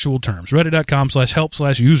the actual terms,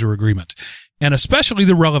 reddit.com/help/user agreement. And especially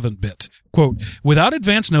the relevant bit. Quote, "Without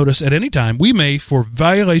advance notice at any time, we may, for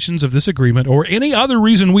violations of this agreement or any other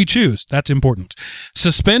reason we choose," that's important,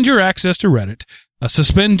 "suspend your access to Reddit,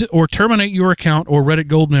 suspend or terminate your account or Reddit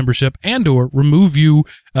Gold membership, and or remove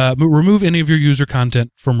any of your user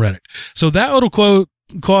content from Reddit." So that little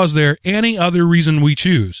clause there, "any other reason we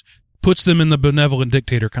choose," puts them in the benevolent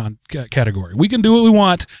dictator category. We can do what we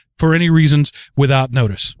want for any reasons without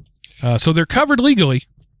notice. So they're covered legally.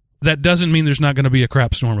 That doesn't mean there's not going to be a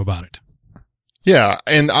crap storm about it. Yeah,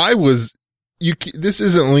 and I was this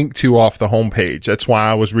isn't linked to off the homepage. That's why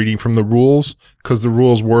I was reading from the rules, because the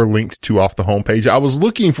rules were linked to off the homepage. I was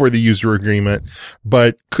looking for the user agreement,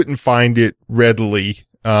 but couldn't find it readily.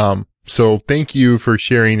 So thank you for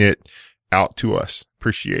sharing it out to us.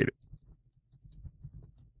 Appreciate it.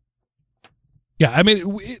 Yeah, I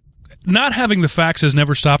mean, not having the facts has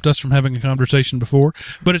never stopped us from having a conversation before,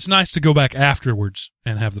 but it's nice to go back afterwards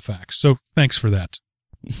and have the facts. So thanks for that.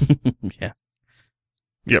 Yeah.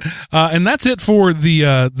 Yep. And that's it for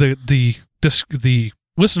the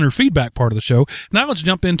listener feedback part of the show. Now let's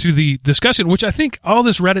jump into the discussion, which I think all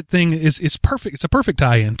this Reddit thing is perfect. It's a perfect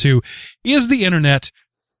tie-in to, is the internet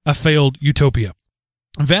a failed utopia?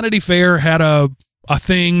 Vanity Fair had a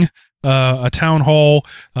thing, a town hall,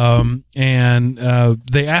 and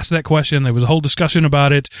they asked that question. There was a whole discussion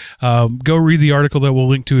about it. Go read the article that we'll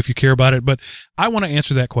link to if you care about it. But I want to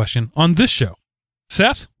answer that question on this show.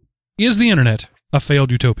 Seth, is the internet a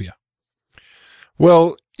failed utopia?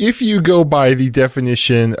 Well, if you go by the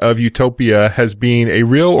definition of utopia as being a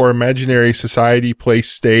real or imaginary society, place,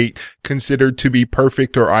 state considered to be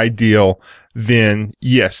perfect or ideal, then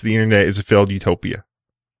yes, the internet is a failed utopia.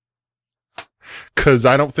 Because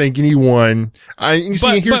I don't think anyone. Here's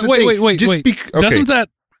the thing. Wait. Okay. Doesn't that?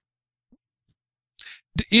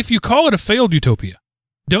 If you call it a failed utopia,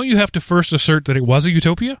 don't you have to first assert that it was a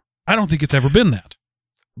utopia? I don't think it's ever been that.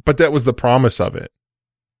 But that was the promise of it.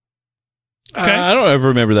 Okay. I don't ever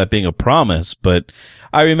remember that being a promise, but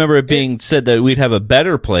I remember it being said that we'd have a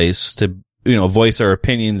better place to, voice our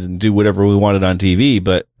opinions and do whatever we wanted on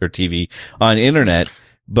TV, on internet.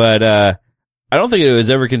 But, I don't think it was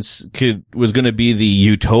ever was going to be the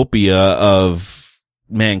utopia of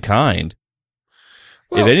mankind.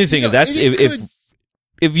 Well, if anything,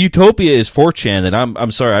 if utopia is 4chan, then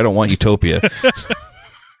I'm sorry, I don't want utopia.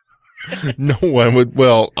 No one would.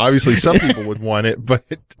 Well, obviously some people would want it, but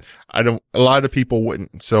a lot of people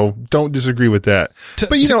wouldn't. So don't disagree with that.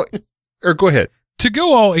 Or go ahead. To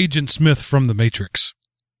go all Agent Smith from the Matrix,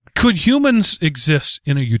 could humans exist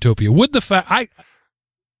in a utopia? Would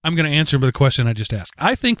I'm going to answer the question I just asked.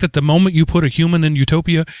 I think that the moment you put a human in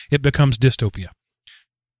utopia, it becomes dystopia.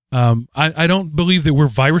 I don't believe that we're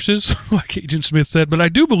viruses, like Agent Smith said, but I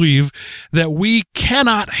do believe that we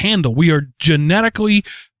are genetically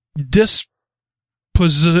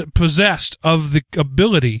possessed of the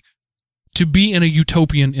ability to be in a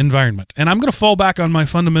utopian environment. And I'm going to fall back on my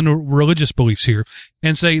fundamental religious beliefs here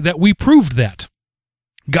and say that we proved that.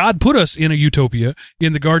 God put us in a utopia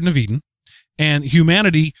in the Garden of Eden, and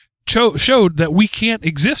humanity showed that we can't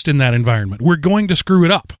exist in that environment. We're going to screw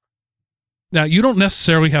it up. Now, you don't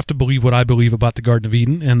necessarily have to believe what I believe about the Garden of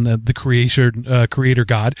Eden and the creator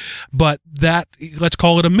God, but let's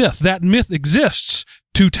call it a myth. That myth exists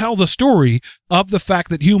to tell the story of the fact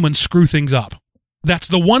that humans screw things up. That's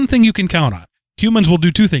the one thing you can count on. Humans will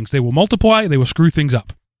do two things. They will multiply, they will screw things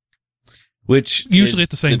up. Which usually at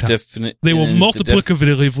the same time. They will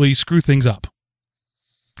multiplicatively screw things up.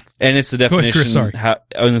 And it's the definition. Go ahead, Chris, sorry. I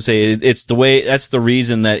was going to say, it's the way, that's the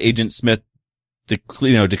reason that Agent Smith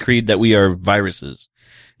decreed that we are viruses,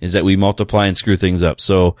 is that we multiply and screw things up.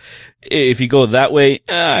 So if you go that way,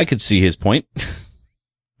 I could see his point.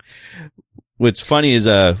 What's funny is,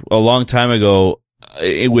 a long time ago,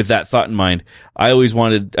 with that thought in mind, I always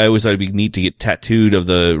thought it'd be neat to get tattooed of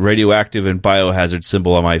the radioactive and biohazard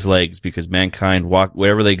symbol on my legs, because mankind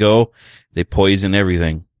wherever they go, they poison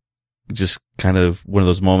everything. Just kind of one of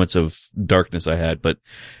those moments of darkness I had. But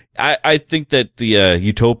I think that the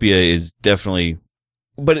utopia is definitely,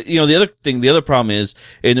 but the other problem is,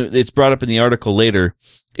 and it's brought up in the article later,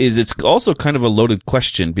 is it's also kind of a loaded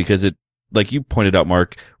question, because it, like you pointed out,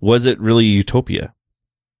 Mark, was it really utopia?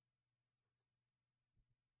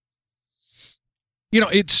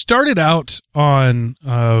 It started out on,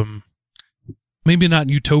 maybe not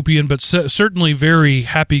utopian, but certainly very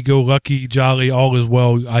happy-go-lucky, jolly, all is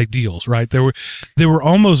well ideals, right? There were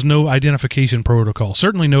almost no identification protocols,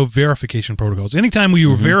 certainly no verification protocols. Anytime we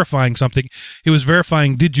were verifying something, it was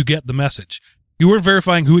verifying, did you get the message? You weren't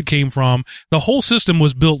verifying who it came from. The whole system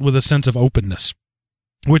was built with a sense of openness,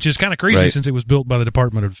 which is kind of crazy, right, since it was built by the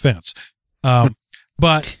Department of Defense.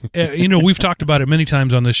 But, we've talked about it many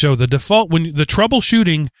times on this show. The default, when the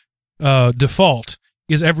troubleshooting default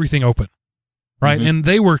is everything open. Right. Mm-hmm. And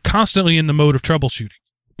they were constantly in the mode of troubleshooting.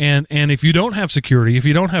 And if you don't have security, if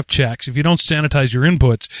you don't have checks, if you don't sanitize your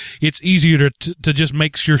inputs, it's easier to just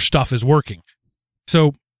make sure stuff is working.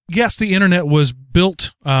 So yes, the internet was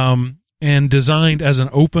built, and designed as an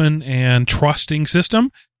open and trusting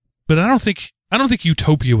system, but I don't think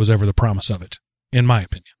utopia was ever the promise of it, in my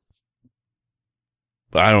opinion.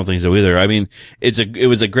 I don't think so either. I mean, it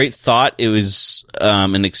was a great thought. It was,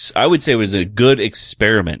 I would say it was a good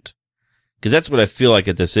experiment. Cause that's what I feel like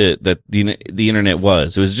that the internet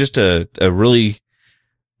was. It was just a really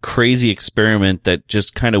crazy experiment that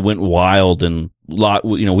just kind of went wild and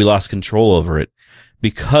we lost control over it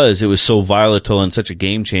because it was so volatile and such a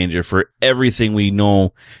game changer for everything we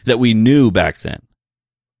knew back then.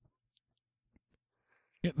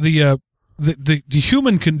 The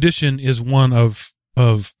human condition is one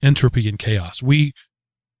of entropy and chaos. We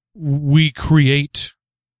create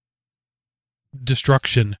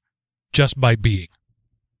destruction just by being.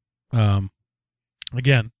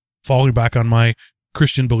 Again, falling back on my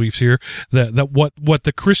Christian beliefs here, that what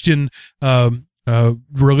the Christian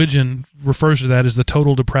religion refers to that as the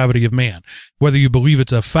total depravity of man. Whether you believe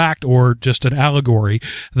it's a fact or just an allegory,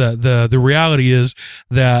 the reality is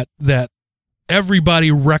that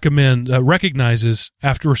everybody recognizes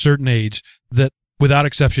after a certain age that without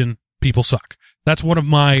exception people suck. That's one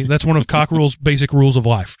of Cockerell's basic rules of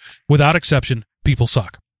life. Without exception, people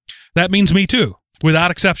suck. That means me too.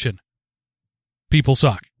 Without exception, people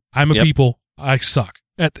suck. I'm a people. I suck.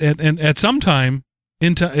 At some time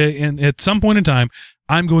at some point in time,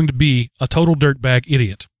 I'm going to be a total dirtbag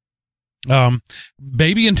idiot.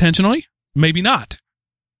 Maybe intentionally, maybe not.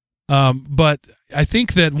 But I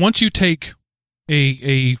think that once you take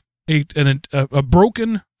a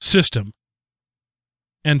broken system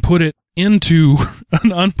and put it into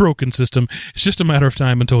an unbroken system, it's just a matter of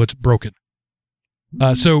time until it's broken.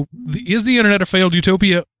 So is the internet a failed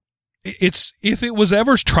utopia? If it was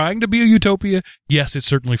ever trying to be a utopia, yes, it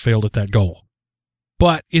certainly failed at that goal.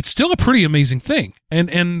 But it's still a pretty amazing thing.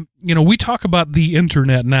 And we talk about the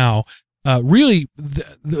internet now. Really,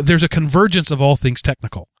 there's a convergence of all things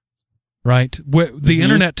technical, right? The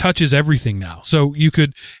internet touches everything now. So you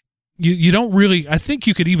don't really, I think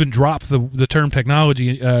you could even drop the term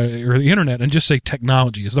technology, or the internet and just say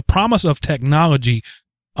technology. Is the promise of technology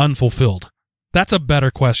unfulfilled? That's a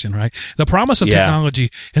better question, right? The promise of technology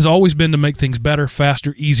has always been to make things better,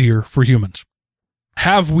 faster, easier for humans.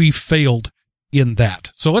 Have we failed in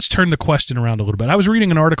that? So let's turn the question around a little bit. I was reading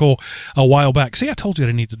an article a while back. See, I told you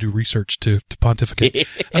I need to do research to pontificate.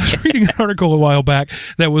 I was reading an article a while back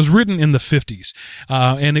that was written in the 50s,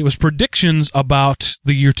 and it was predictions about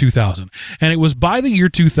the year 2000. And it was by the year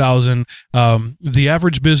 2000, the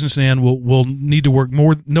average businessman will need to work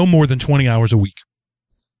no more than 20 hours a week.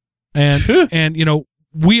 And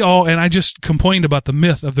we all, and I just complained about the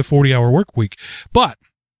myth of the 40-hour work week, but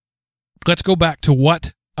let's go back to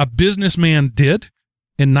what a businessman did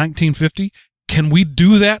in 1950. Can we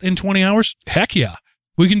do that in 20 hours? Heck yeah.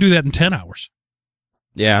 We can do that in 10 hours.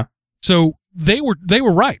 Yeah. So they were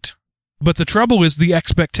right. But the trouble is the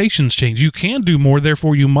expectations change. You can do more,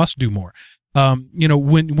 therefore you must do more.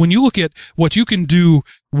 When you look at what you can do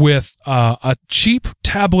with a cheap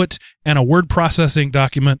tablet and a word processing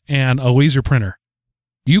document and a laser printer,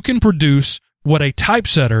 you can produce what a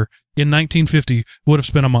typesetter in 1950 would have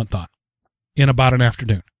spent a month on in about an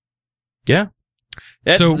afternoon. Yeah.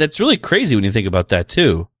 That's really crazy when you think about that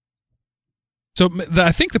too. So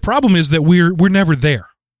I think the problem is that we're never there.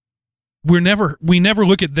 We never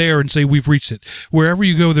look at there and say we've reached it. Wherever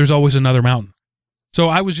you go, there's always another mountain. So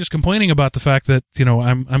I was just complaining about the fact that,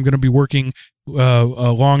 I'm going to be working,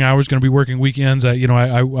 long hours, going to be working weekends.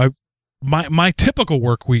 My typical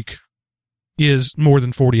work week is more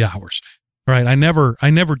than 40 hours, right? I never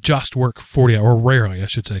just work 40 hours, or rarely, I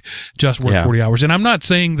should say, just work 40 hours. And I'm not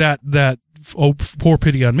saying that, oh, poor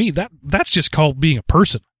pity on me. That's just called being a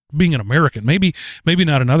person, being an American. Maybe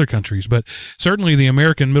not in other countries, but certainly the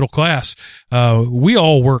American middle class, we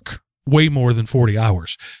all work way more than 40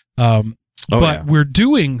 hours. We're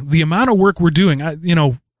doing the amount of work we're doing.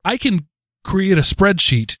 I can create a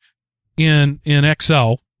spreadsheet in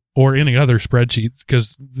Excel or any other spreadsheet,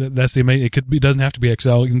 because that's the amazing. It doesn't have to be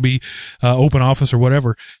Excel. It can be Open Office or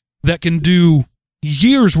whatever, that can do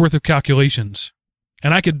years worth of calculations,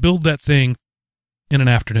 and I could build that thing in an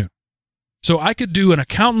afternoon. So I could do an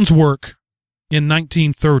accountant's work in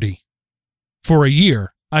 1930 for a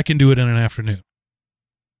year. I can do it in an afternoon.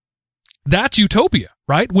 That's utopia,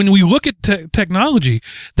 right? When we look at technology,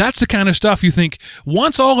 that's the kind of stuff you think,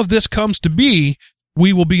 once all of this comes to be,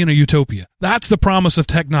 we will be in a utopia. That's the promise of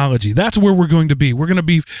technology. That's where we're going to be. We're going to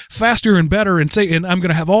be faster and better, and I'm going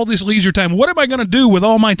to have all this leisure time. What am I going to do with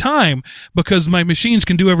all my time? Because my machines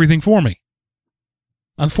can do everything for me.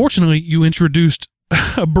 Unfortunately, you introduced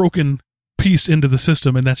a broken piece into the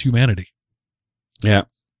system, and that's humanity. Yeah.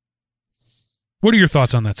 What are your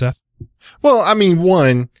thoughts on that, Seth? Well, I mean,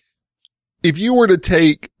 one, if you were to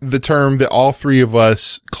take the term that all three of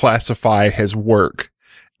us classify as work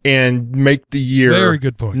and make the year very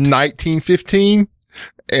good point 1915.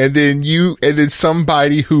 And then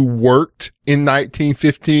somebody who worked in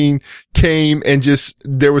 1915 came and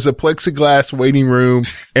there was a plexiglass waiting room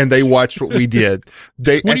and they watched what we did. At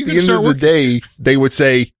the end of the day, they would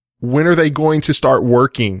say, when are they going to start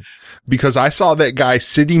working? Because I saw that guy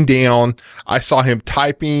sitting down. I saw him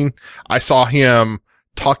typing. I saw him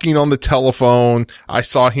talking on the telephone. I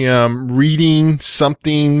saw him reading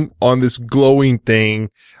something on this glowing thing.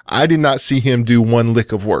 I did not see him do one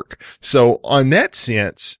lick of work. So on that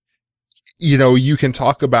sense, you can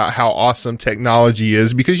talk about how awesome technology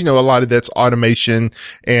is because, a lot of that's automation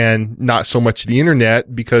and not so much the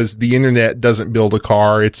internet because the internet doesn't build a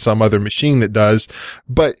car. It's some other machine that does.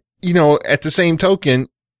 But, at the same token,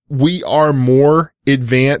 we are more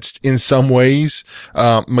advanced in some ways,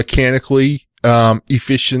 mechanically,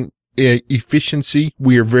 efficiency.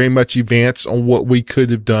 We are very much advanced on what we could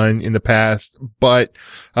have done in the past, but,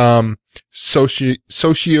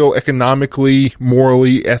 socioeconomically,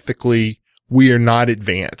 morally, ethically, we are not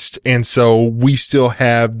advanced. And so we still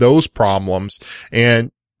have those problems.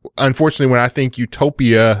 And unfortunately, when I think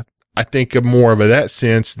utopia, I think of more of that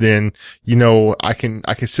sense than, I can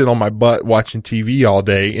sit on my butt watching TV all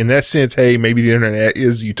day. In that sense, hey, maybe the internet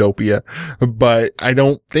is utopia, but I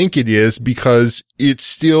don't think it is because it's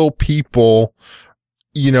still people,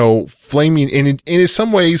 flaming. And in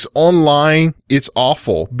some ways online, it's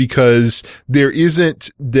awful because there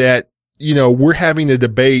isn't that, we're having a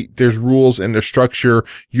debate. There's rules and there's structure.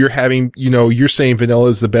 You're having, you're saying vanilla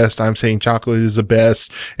is the best. I'm saying chocolate is the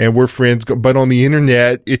best and we're friends. But on the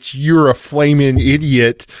internet, you're a flaming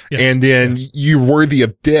idiot. Yes, and then you're worthy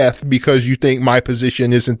of death because you think my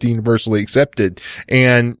position isn't universally accepted.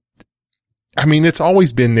 And I mean, it's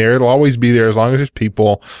always been there. It'll always be there as long as there's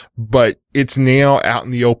people, but it's now out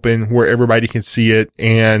in the open where everybody can see it.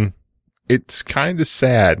 And it's kind of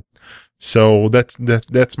sad. So that's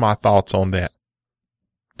my thoughts on that.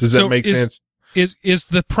 Does that make sense? Is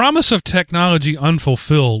the promise of technology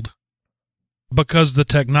unfulfilled because the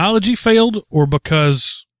technology failed or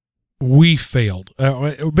because we failed?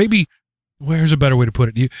 Or maybe, where's a better way to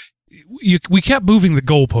put it? We kept moving the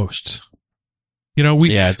goalposts.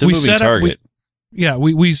 It's a moving target.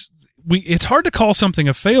 It's hard to call something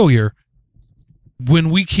a failure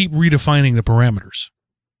when we keep redefining the parameters.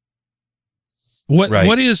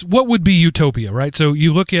 What would be utopia, right? So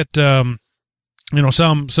you look at, some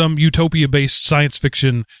utopia-based science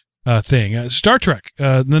fiction, thing. Star Trek,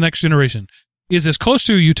 The Next Generation is as close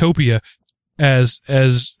to a utopia as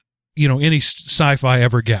any sci-fi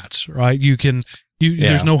ever gets, right?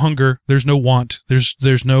 There's no hunger, there's no want,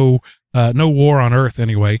 there's no war on Earth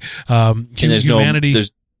anyway. And there's humanity.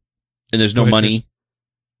 There's no money.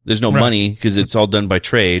 There's no money because it's all done by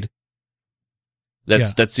trade.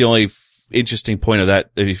 That's the only interesting point of that.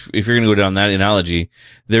 If you're going to go down that analogy,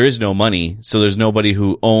 there is no money, so there's nobody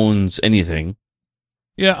who owns anything.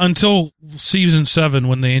 Yeah, until season 7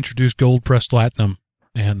 when they introduced gold pressed platinum,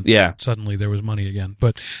 and suddenly there was money again.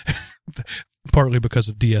 But partly because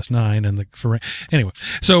of DS9 and anyway.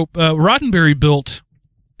 So Roddenberry built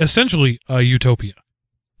essentially a utopia.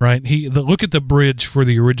 Right. Look at the bridge for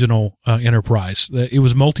the original Enterprise. It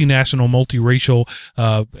was multinational, multiracial,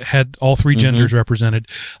 had all three genders represented.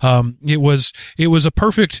 It was a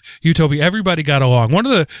perfect utopia. Everybody got along. One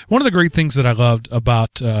of the great things that I loved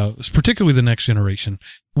about particularly The Next Generation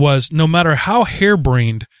was no matter how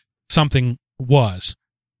harebrained something was,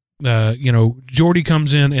 Geordi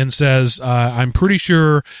comes in and says, I'm pretty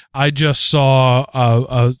sure I just saw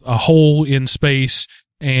a hole in space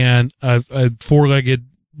and a four-legged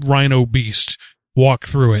rhino beast walk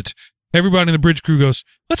through it. Everybody in the bridge crew goes,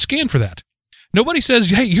 let's scan for that. Nobody says,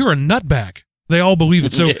 hey, you're a nutbag. They all believe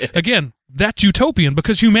it. So again, that's utopian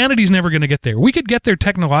because humanity's never going to get there. We could get there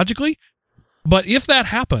technologically, but if that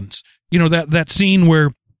happens, that scene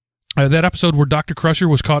where that episode where Dr. Crusher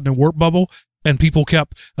was caught in a warp bubble and people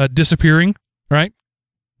kept disappearing, right?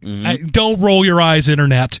 Don't roll your eyes,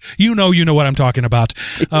 internet. You know what I'm talking about.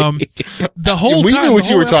 The whole we time, knew what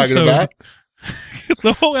you were talking about.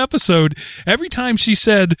 The whole episode, every time she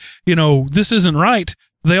said, this isn't right,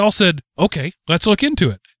 they all said, okay, let's look into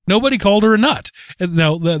it. Nobody called her a nut. And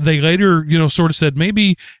now they later, sort of said,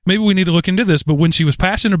 maybe we need to look into this. But when she was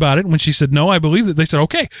passionate about it, when she said, no, I believe it, they said,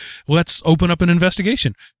 okay, let's open up an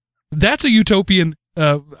investigation. That's a utopian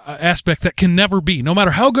aspect that can never be. No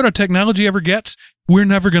matter how good our technology ever gets, we're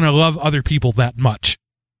never going to love other people that much.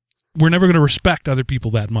 We're never going to respect other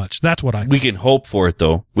people that much. That's what I think. We can hope for it,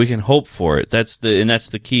 though. We can hope for it. That's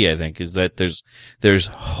the key, I think, is that there's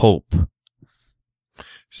hope.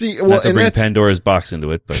 See, not to bring Pandora's box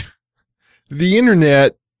into it, but the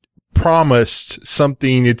internet promised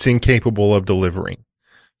something it's incapable of delivering.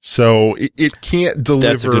 So it can't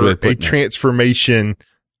deliver a transformation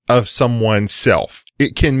of someone's self.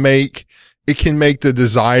 It can make the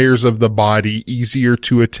desires of the body easier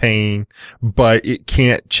to attain, but it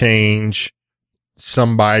can't change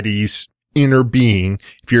somebody's inner being.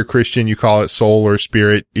 If you're a Christian, you call it soul or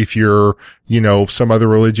spirit. If you're, some other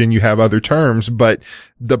religion, you have other terms. But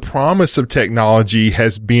the promise of technology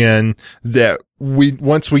has been that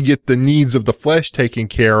once we get the needs of the flesh taken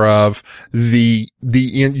care of,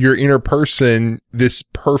 your inner person, this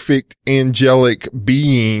perfect angelic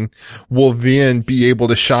being, will then be able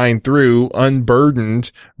to shine through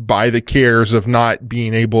unburdened by the cares of not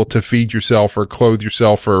being able to feed yourself or clothe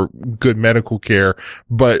yourself or good medical care.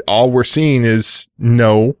 But all we're seeing is,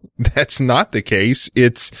 no, that's not the case.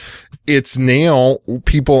 It's now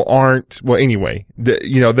people aren't, well, anyway,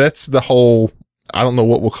 that's the whole, I don't know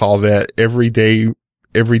what we'll call that, everyday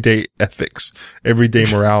ethics,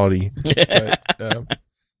 everyday morality. But,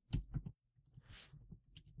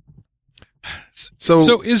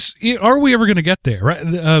 so are we ever going to get there?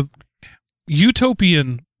 Right?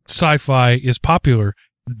 Utopian sci-fi is popular.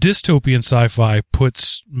 Dystopian sci-fi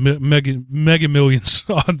puts mega millions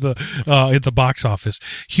on at the box office.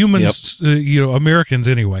 Humans, Americans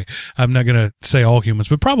anyway. I'm not going to say all humans,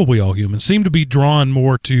 but probably all humans seem to be drawn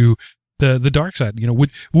more to the dark side.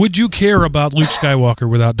 Would you care about Luke Skywalker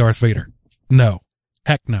without Darth Vader? No.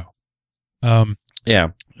 Heck no. Yeah.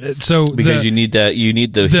 So because you need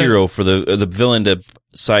the hero for the villain to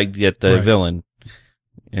side get the villain,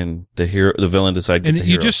 and the villain to side get the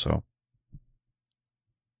hero. So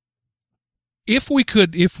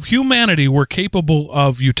if humanity were capable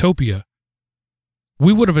of utopia,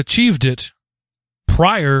 we would have achieved it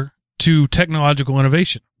prior to technological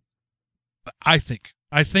innovation. I think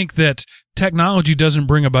that technology doesn't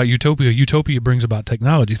bring about utopia. Utopia brings about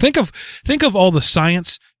technology. Think of all the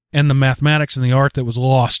science and the mathematics and the art that was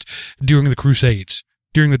lost during the Crusades,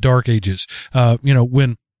 during the Dark Ages.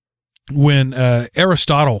 When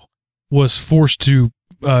Aristotle was forced to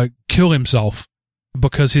kill himself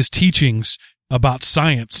because his teachings about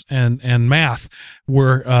science and math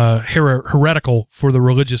were heretical for the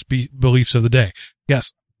religious beliefs of the day.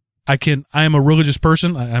 Yes, I am a religious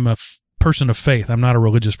person. I'm a person of faith. I'm not a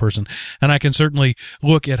religious person. And I can certainly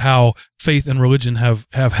look at how faith and religion have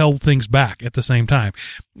held things back at the same time.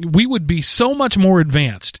 We would be so much more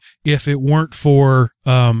advanced if it weren't for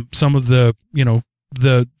some of the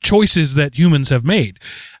choices that humans have made.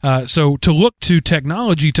 So to look to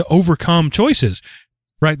technology to overcome choices,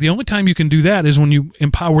 right? The only time you can do that is when you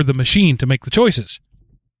empower the machine to make the choices.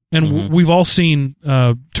 And we've all seen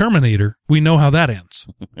Terminator. We know how that ends.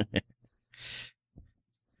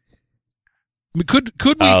 Could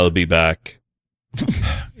we? I'll be back.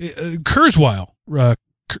 Kurzweil,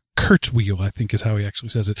 Kurzweil, I think is how he actually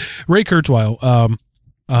says it. Ray Kurzweil,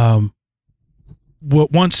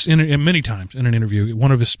 once and many times in an interview,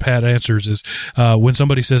 one of his pat answers is when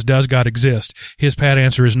somebody says, "Does God exist?" His pat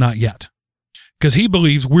answer is not yet, because he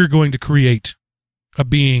believes we're going to create a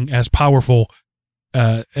being as powerful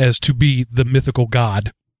as to be the mythical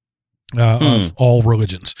God of all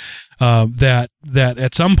religions. That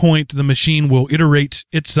at some point the machine will iterate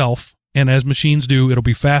itself, and as machines do, it'll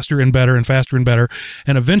be faster and better and faster and better,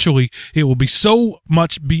 and eventually it will be so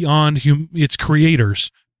much beyond its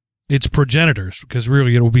creators, its progenitors, because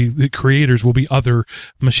really it'll be the creators will be other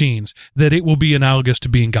machines, that it will be analogous to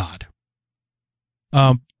being God.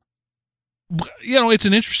 It's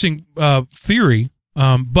an interesting theory,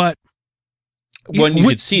 but one you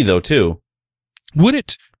could see though too.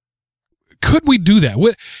 Could we do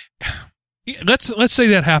that? Let's say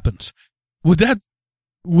that happens. Would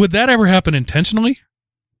that ever happen intentionally?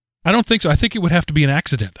 I don't think so. I think it would have to be an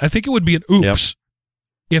accident. I think it would be an oops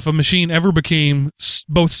if a machine ever became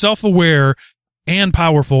both self-aware and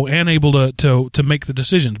powerful and able to make the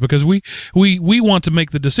decisions, because we want to make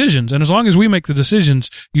the decisions, and as long as we make the decisions,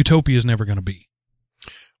 utopia is never going to be.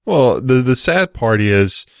 Well, the sad part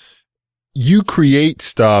is you create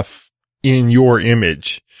stuff in your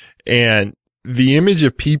image, and the image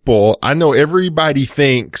of people, I know everybody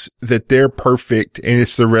thinks that they're perfect and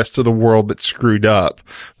it's the rest of the world that's screwed up,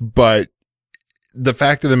 but the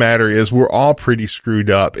fact of the matter is we're all pretty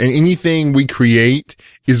screwed up, and anything we create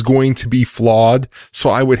is going to be flawed.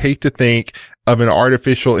 So I would hate to think of an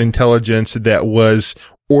artificial intelligence that was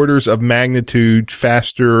orders of magnitude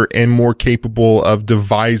faster and more capable of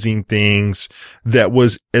devising things that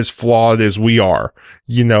was as flawed as we are,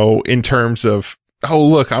 in terms of, oh,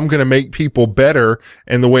 look, I'm going to make people better,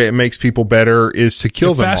 and the way it makes people better is to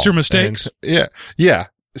kill them faster all. Mistakes. And yeah.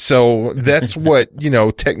 So that's what,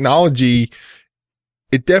 technology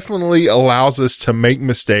it definitely allows us to make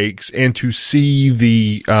mistakes and to see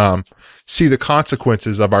the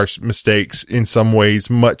consequences of our mistakes in some ways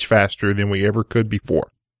much faster than we ever could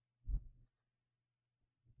before.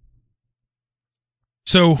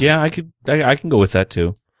 So yeah, I can go with that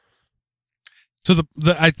too. So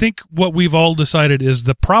I think what we've all decided is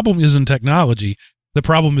the problem isn't technology. The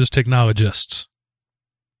problem is technologists.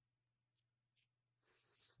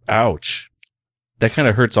 Ouch. That kind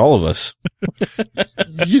of hurts all of us.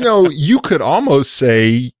 You could almost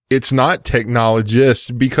say it's not technologists,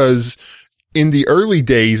 because in the early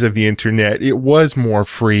days of the internet, it was more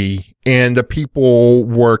free and the people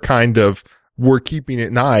were keeping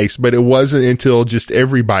it nice, but it wasn't until just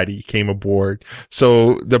everybody came aboard.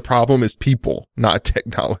 So the problem is people, not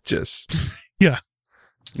technologists. Yeah.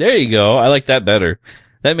 There you go. I like that better.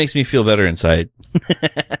 That makes me feel better inside.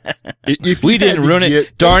 If we didn't ruin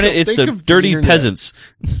it. Darn it. It's the dirty peasants.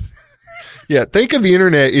 Yeah. Think of the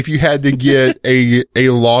internet if you had to get a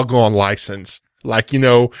logon license. Like,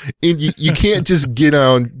 you can't just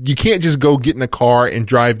go get in a car and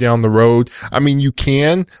drive down the road. I mean, you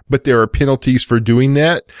can, but there are penalties for doing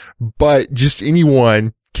that. But just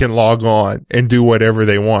anyone can log on and do whatever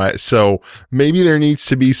they want. So maybe there needs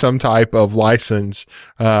to be some type of license,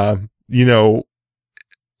 I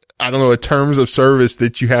don't know, terms of service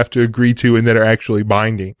that you have to agree to and that are actually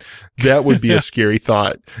binding. That would be a scary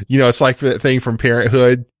thought. It's like that thing from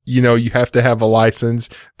Parenthood. You have to have a license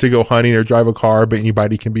to go hunting or drive a car, but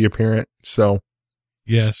anybody can be a parent. So.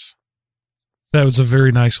 Yes. That was a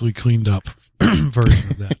very nicely cleaned up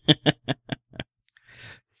version of that.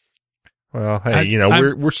 Well, hey,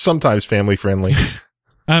 we're sometimes family friendly.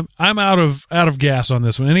 I'm out of gas on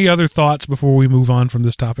this one. Any other thoughts before we move on from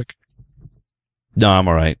this topic? No, I'm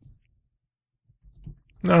all right.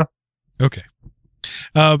 No. Okay.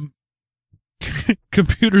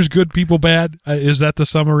 Computers good, people bad. Is that the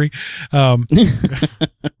summary?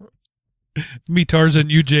 Me,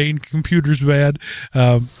 Tarzan, you, Jane. Computers bad.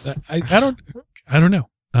 I don't know.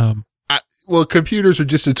 Well, computers are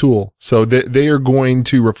just a tool, so they are going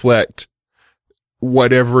to reflect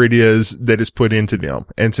whatever it is that is put into them.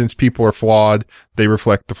 And since people are flawed, they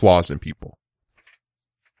reflect the flaws in people.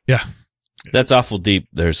 Yeah. That's awful deep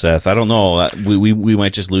there, Seth. I don't know. We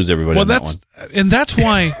might just lose everybody on that one. And that's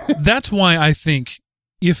why I think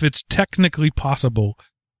if it's technically possible,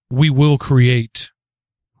 we will create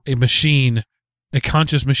a machine, a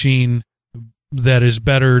conscious machine that is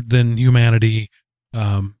better than humanity,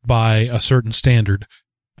 by a certain standard.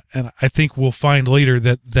 And I think we'll find later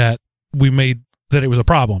that it was a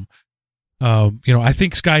problem. I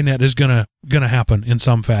think Skynet is gonna happen in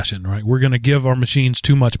some fashion, right? We're gonna give our machines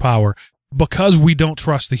too much power because we don't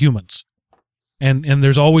trust the humans. And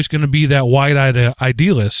there's always going to be that wide-eyed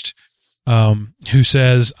idealist who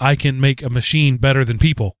says, I can make a machine better than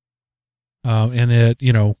people. And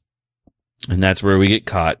that's where we get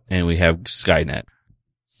caught and we have Skynet.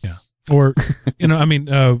 Yeah. Or,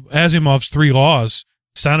 Asimov's 3 laws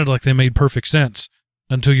sounded like they made perfect sense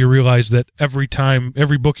until you realize that every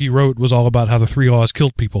book he wrote was all about how the 3 laws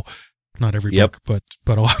killed people. Not every book, but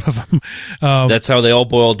a lot of them. That's how they all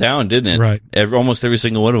boiled down, didn't it? Right. Almost every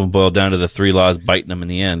single one of them boiled down to the 3 laws biting them in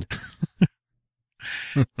the end.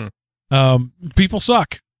 People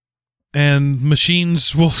suck, and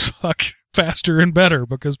machines will suck faster and better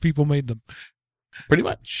because people made them. Pretty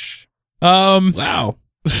much. Wow.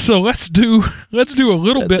 So let's do a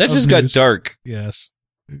little bit. That just got dark. Yes.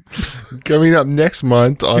 Coming up next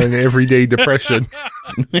month on Everyday Depression.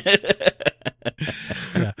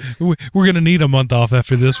 Yeah, we're going to need a month off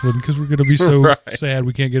after this one because we're going to be so sad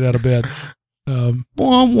we can't get out of bed.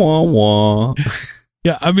 Wah, wah, wah.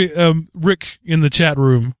 Yeah, I mean, Rick in the chat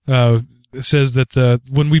room says that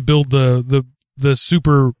when we build the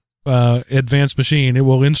super advanced machine, it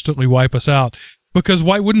will instantly wipe us out. Because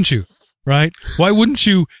why wouldn't you, right? Why wouldn't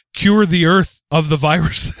you cure the Earth of the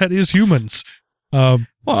virus that is humans?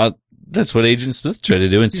 Well, that's what Agent Smith tried to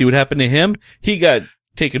do, and see what happened to him. He got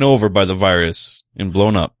taken over by the virus and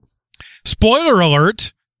blown up. Spoiler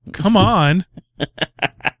alert! Come on.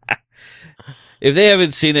 If they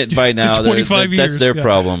haven't seen it by now, 25 years, that's their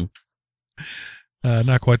problem.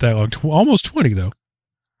 Not quite that long. Almost 20, though.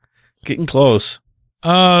 Getting close.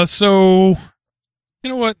 So, you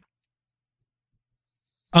know what?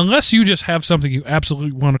 Unless you just have something you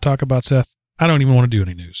absolutely want to talk about, Seth, I don't even want to do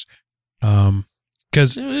any news.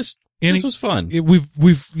 Because this was fun.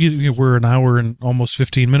 We're an hour and almost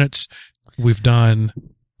 15 minutes. We've done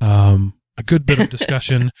a good bit of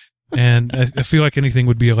discussion, and I feel like anything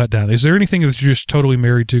would be a letdown. Is there anything that you're just totally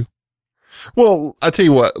married to? Well, I'll tell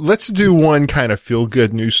you what, let's do one kind of feel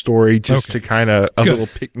good news story just to kind of little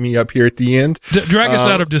pick me up here at the end. Drag us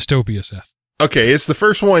out of dystopia, Seth. Okay. It's the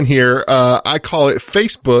first one here. I call it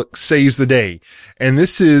Facebook Saves the Day. And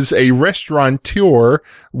this is a restaurateur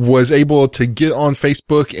was able to get on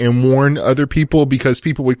Facebook and warn other people because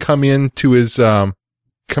people would come into his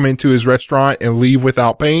restaurant and leave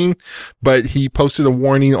without paying, but he posted a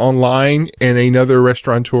warning online and another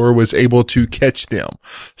restaurateur was able to catch them.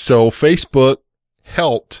 So Facebook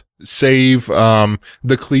helped save,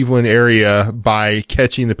 the Cleveland area by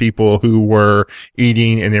catching the people who were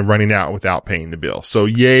eating and then running out without paying the bill. So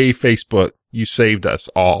yay, Facebook, you saved us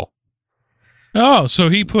all. Oh, so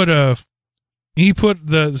he put some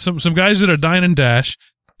guys that are dine and dash.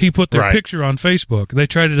 He put their picture on Facebook. They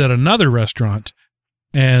tried it at another restaurant.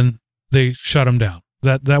 And they shut him down.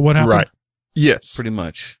 That what happened? Right. Yes. Pretty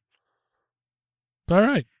much. All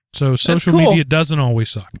right. So social media doesn't always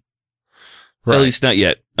suck. Right. At least not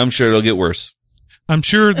yet. I'm sure it'll get worse. I'm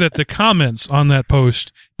sure that the comments on that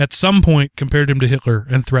post at some point compared him to Hitler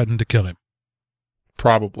and threatened to kill him.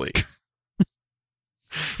 Probably.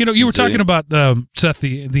 You were talking about, Seth,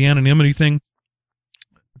 the anonymity thing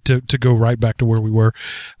to go right back to where we were.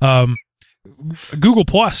 Google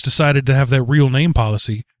Plus decided to have that real name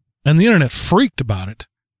policy, and the internet freaked about it.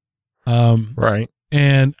 Right.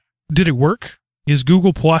 And did it work? Is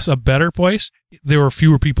Google Plus a better place? There were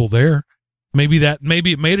fewer people there. Maybe it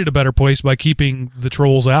made it a better place by keeping the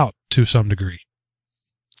trolls out to some degree.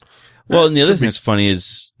 Well, and the other thing that's funny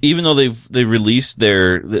is even though they've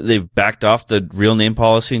backed off the real name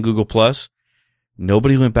policy in Google Plus,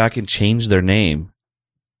 nobody went back and changed their name.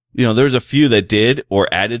 There's a few that did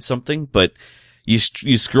or added something, but you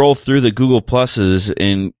scroll through the Google Pluses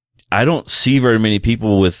and I don't see very many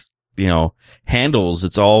people with, handles.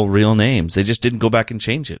 It's all real names. They just didn't go back and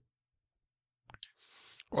change it.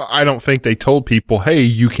 Well, I don't think they told people, hey,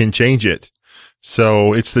 you can change it.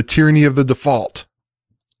 So it's the tyranny of the default.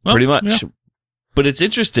 Well, pretty much. Yeah. But it's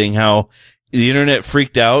interesting how the internet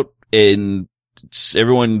freaked out and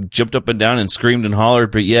everyone jumped up and down and screamed and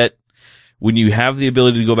hollered, but yet when you have the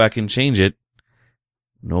ability to go back and change it,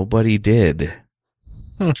 nobody did.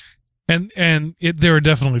 And there are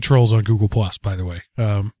definitely trolls on Google Plus, by the way.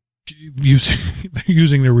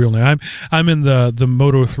 Using their real name. I'm in the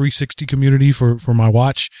Moto 360 community for my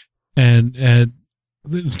watch, and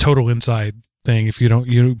the total inside thing. If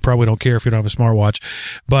you probably don't care if you don't have a smartwatch,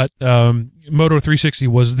 but Moto 360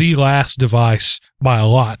 was the last device by a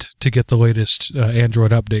lot to get the latest Android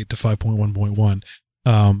update to 5.1.1.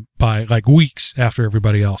 By like weeks after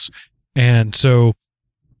everybody else. And so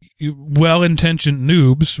well-intentioned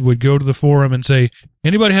noobs would go to the forum and say,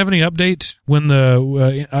 anybody have any update when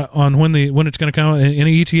it's going to come,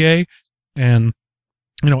 any ETA? And,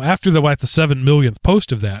 after the 7 millionth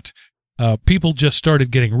post of that, people just started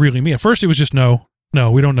getting really mean. At first it was just, no,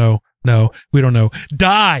 we don't know. No, we don't know.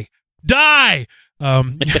 Die.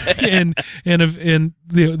 And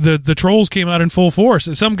the trolls came out in full force.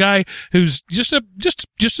 Some guy who's just a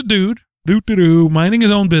dude, minding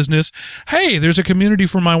his own business. Hey, there's a community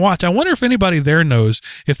for my watch. I wonder if anybody there knows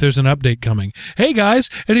if there's an update coming. Hey guys,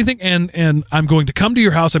 anything? And I'm going to come to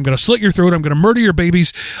your house. I'm going to slit your throat. I'm going to murder your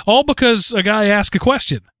babies, all because a guy asked a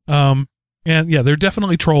question. And yeah, there are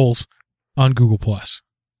definitely trolls on Google Plus.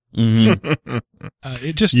 Mm-hmm.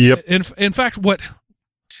 It just, in fact, what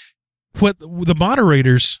the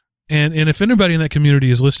moderators and if anybody in that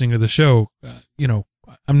community is listening to the show,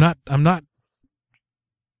 I'm not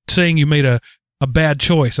saying you made a bad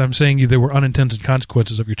choice. I'm saying there were unintended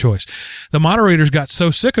consequences of your choice. The moderators got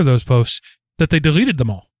so sick of those posts that they deleted them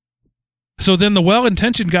all. So then the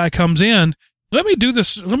well-intentioned guy comes in. Let me do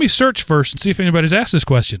this. Let me search first and see if anybody's asked this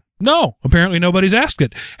question. No, apparently nobody's asked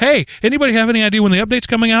it. Hey, anybody have any idea when the update's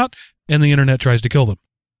coming out? And the internet tries to kill them.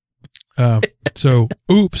 So,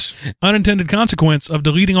 oops, unintended consequence of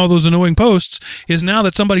deleting all those annoying posts is now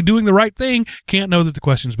that somebody doing the right thing can't know that the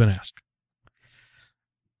question's been asked.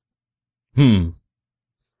 All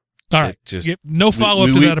right. No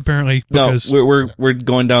follow-up to that, apparently. Because no, we're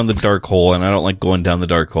going down the dark hole, and I don't like going down the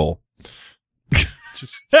dark hole.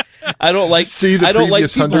 I don't like see the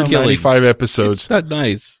previous 195 episodes. It's not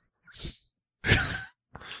nice.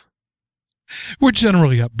 We're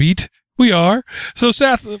generally upbeat. We are. So,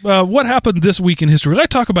 Seth, what happened this week in history?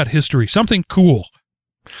 Let's talk about history. Something cool.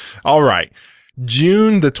 All right.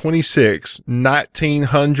 June the 26th,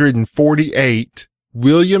 1948,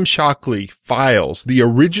 William Shockley files the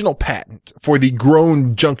original patent for the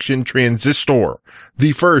grown junction transistor,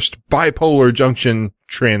 the first bipolar junction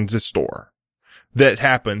transistor. That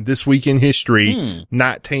happened this week in history,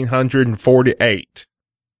 1948.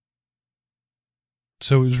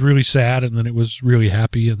 So it was really sad, and then it was really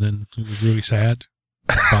happy, and then it was really sad.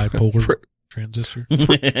 Bipolar transistor.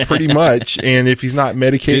 Pretty much. And if he's not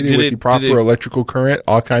medicated with the proper electrical current,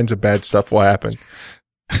 all kinds of bad stuff will happen.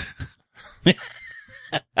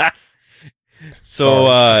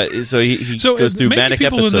 So he goes through manic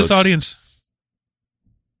people episodes. In this audience.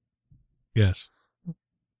 Yes.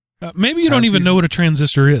 Maybe you don't even know what a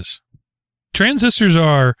transistor is. Transistors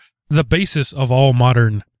are the basis of all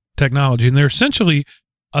modern technology, and they're essentially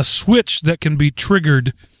a switch that can be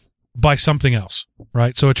triggered by something else,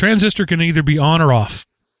 right? So a transistor can either be on or off,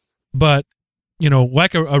 but, you know,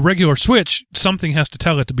 like a regular switch, something has to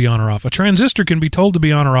tell it to be on or off. A transistor can be told to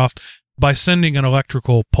be on or off by sending an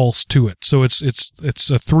electrical pulse to it. So it's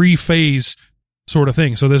a three-phase sort of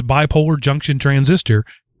thing. So this bipolar junction transistor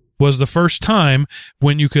was the first time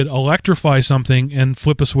when you could electrify something and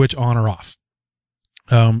flip a switch on or off.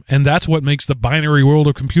 And that's what makes the binary world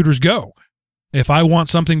of computers go. If I want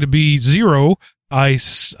something to be 0, I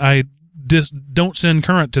don't send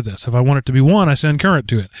current to this. If I want it to be 1, I send current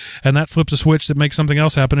to it. And that flips a switch that makes something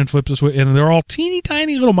else happen and flips a switch. And they're all teeny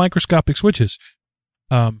tiny little microscopic switches.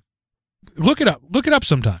 Look it up. Look it up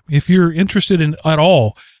sometime if you're interested at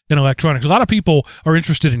all in electronics. A lot of people are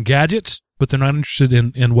interested in gadgets, but they're not interested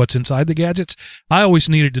in what's inside the gadgets. I always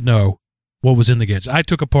needed to know what was in the gadgets. I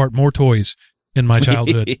took apart more toys in my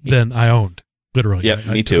childhood than I owned. Literally. Yeah,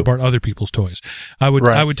 me too. Took apart other people's toys. I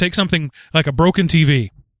would take something like a broken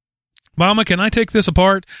TV. Mama, can I take this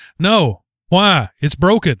apart? No. Why? It's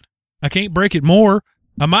broken. I can't break it more.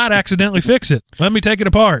 I might accidentally fix it. Let me take it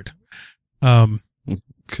apart.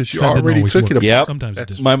 Because you already took it apart. Yep. Sometimes it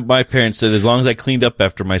did. My parents said as long as I cleaned up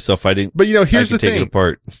after myself, I didn't. But you know, here's the take thing. It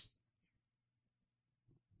apart.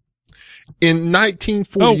 In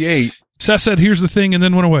 1948, Seth said, "Here's the thing," and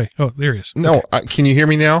then went away. Oh, there he is. No, okay. Can you hear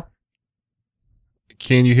me now?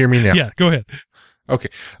 Can you hear me now? Yeah, go ahead. Okay.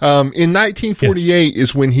 In 1948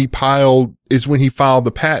 is when he filed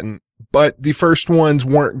the patent, but the first ones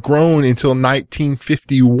weren't grown until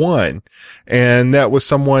 1951. And that was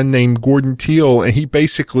someone named Gordon Teal, and he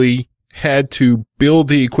basically had to build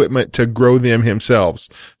the equipment to grow them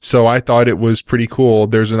himself. So I thought it was pretty cool.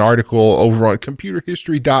 There's an article over on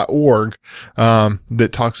computerhistory.org, that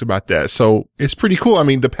talks about that. So it's pretty cool. I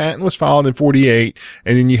mean, the patent was filed in 48,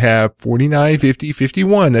 and then you have 49, 50,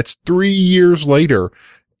 51. That's 3 years later.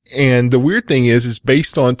 And the weird thing is it's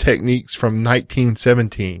based on techniques from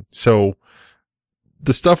 1917. So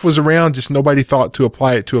the stuff was around, just nobody thought to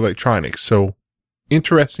apply it to electronics. So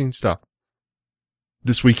interesting stuff.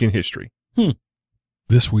 This week in history.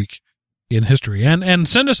 This week in history. And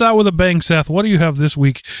send us out with a bang, Seth. What do you have this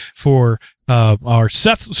week for our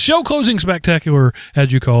Seth show closing spectacular,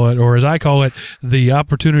 as you call it, or as I call it, the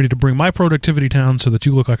opportunity to bring my productivity down so that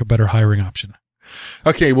you look like a better hiring option?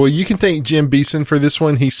 Okay, well, you can thank Jim Beeson for this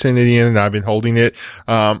one. He sent it in, and I've been holding it.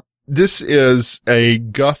 This is a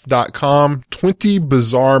guff.com 20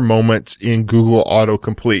 bizarre moments in Google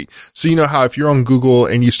autocomplete. So you know how if you're on Google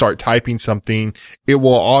and you start typing something, it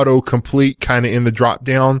will autocomplete kind of in the drop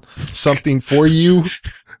down something for you.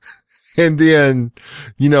 And then,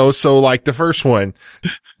 you know, so like the first one,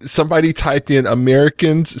 somebody typed in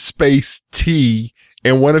Americans space T,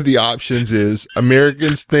 and one of the options is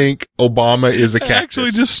Americans think Obama is a cactus. I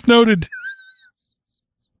actually just snorted.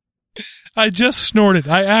 I just snorted.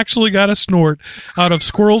 I actually got a snort out of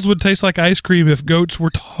squirrels would taste like ice cream if goats were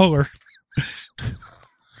taller.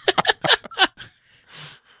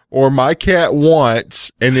 Or my cat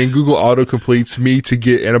wants, and then Google autocompletes me to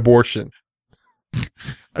get an abortion.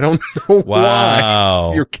 I don't know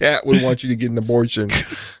why your cat would want you to get an abortion.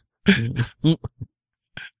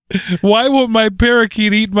 Why won't my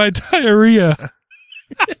parakeet eat my diarrhea?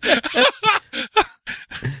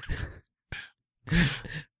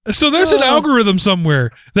 So there's an algorithm somewhere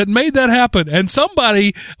that made that happen, and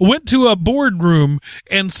somebody went to a boardroom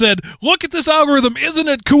and said, look at this algorithm, isn't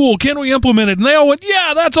it cool? Can we implement it? And they all went,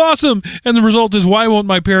 yeah, that's awesome. And the result is, why won't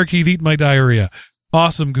my parakeet eat my diarrhea?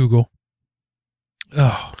 Awesome, Google.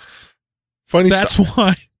 Oh, funny that's stuff.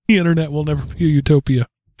 Why the internet will never be a utopia.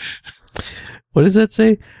 What does that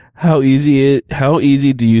say? How easy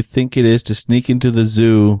do you think it is to sneak into the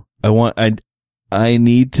zoo? I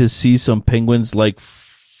need to see some penguins like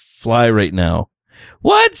fly right now.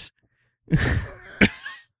 What?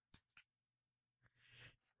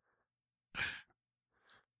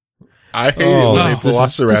 I hate it when a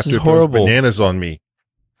velociraptor throws bananas on me.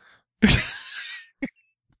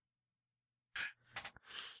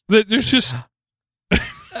 There's just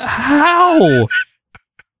how?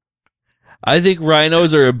 I think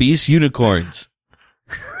rhinos are obese unicorns.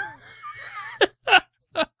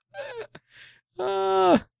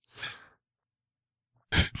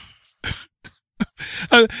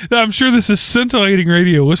 I'm sure this is scintillating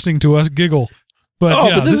radio listening to us giggle.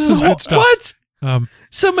 But this is good stuff. What?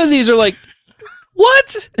 Some of these are like,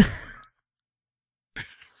 what?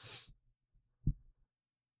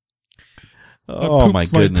 Oh my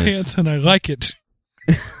goodness! My pants and I like it.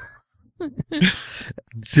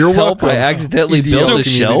 You're welcome. I accidentally built a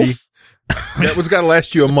shelf. That was got to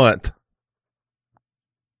last you a month.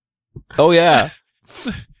 Oh yeah.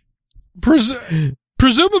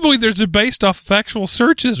 Presumably, there's based off of actual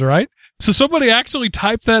searches, right? So somebody actually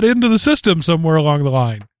typed that into the system somewhere along the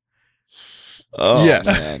line. Oh yes.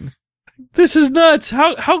 Man. This is nuts.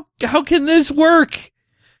 How can this work?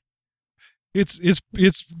 It's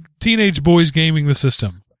teenage boys gaming the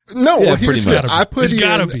system. No, yeah, here's it. It's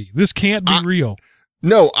gotta be. This can't be real.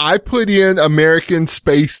 No, I put in American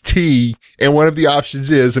space T, and one of the options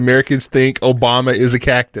is Americans think Obama is a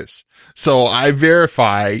cactus. So I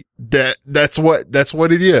verify that that's what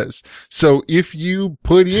it is. So if you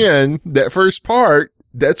put in that first part,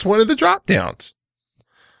 that's one of the drop downs.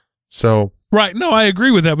 So. Right. No, I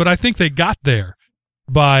agree with that, but I think they got there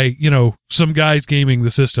by, some guys gaming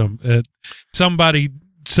the system. Somebody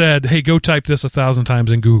said, hey, go type this 1,000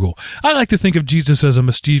 times in Google. I like to think of Jesus as a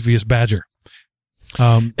mischievous badger.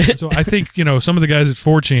 So I think, some of the guys at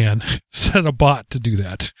 4chan set a bot to do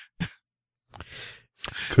that.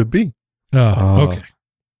 Could be. Okay.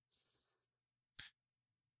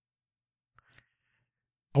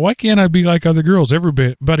 Why can't I be like other girls?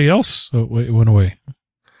 Everybody else it went away.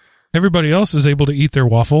 Everybody else is able to eat their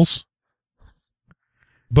waffles.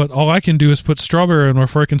 But all I can do is put strawberry in where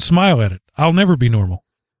I can smile at it. I'll never be normal.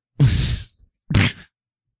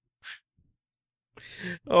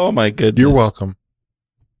 Oh my goodness. You're welcome.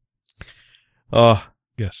 Oh.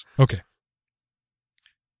 Yes. Okay.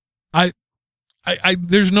 I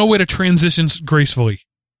there's no way to transition gracefully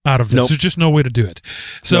out of this. Nope. There's just no way to do it.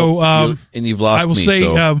 So, and you've lost I will me, say,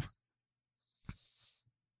 so.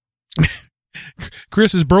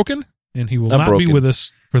 Chris is broken, and he will I'm not broken. be with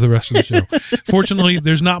us for the rest of the show. Fortunately,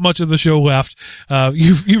 there's not much of the show left.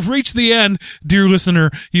 You've reached the end, dear listener.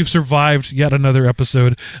 You've survived yet another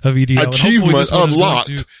episode of EDL. Achievement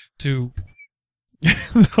unlocked.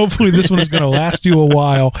 Hopefully this one is going to last you a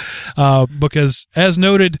while, because as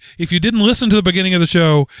noted, if you didn't listen to the beginning of the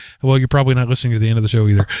show, well, you're probably not listening to the end of the show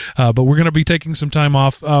either. But we're going to be taking some time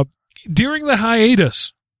off during the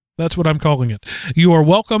hiatus. That's what I'm calling it. You are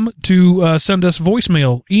welcome to send us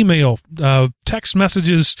voicemail, email, text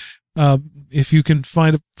messages, if you can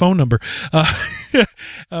find a phone number.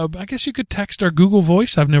 I guess you could text our Google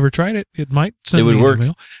Voice. I've never tried it. It might send me an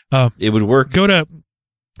email. It would work. Go to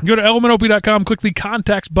elementop.com, click the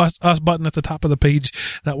Contact Us button at the top of the page.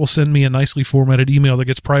 That will send me a nicely formatted email that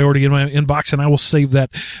gets priority in my inbox, and I will save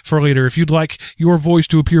that for later. If you'd like your voice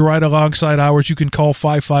to appear right alongside ours, you can call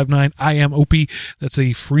 559-I-AM-OP. That's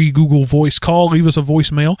a free Google Voice call. Leave us a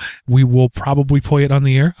voicemail. We will probably play it on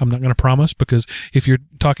the air. I'm not going to promise, because if you're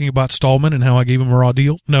talking about Stallman and how I gave him a raw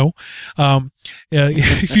deal, no.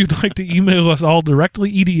 If you'd like to email us all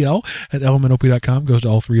directly, edl@elementop.com, goes to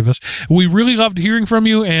all three of us. We really loved hearing from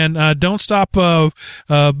you, and don't stop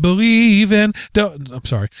believing.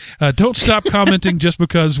 Don't stop commenting just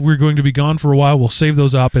because we're going to be gone for a while. We'll save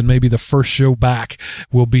those up, and maybe the first show back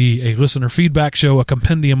will be a listener feedback show, a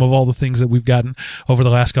compendium of all the things that we've gotten over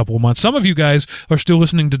the last couple of months. Some of you guys are still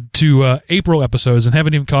listening to April episodes and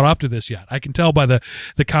haven't even caught up to this yet. I can tell by the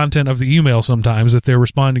content of the email sometimes that they're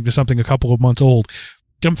responding to something a couple of months old.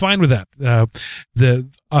 I'm fine with that.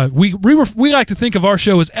 We like to think of our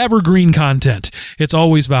show as evergreen content. It's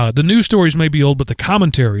always valid. The news stories may be old, but the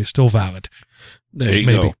commentary is still valid. There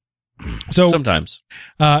you go. So sometimes,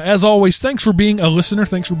 as always, thanks for being a listener.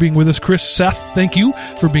 Thanks for being with us, Chris, Seth. Thank you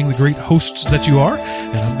for being the great hosts that you are.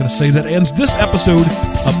 And I'm going to say that ends this episode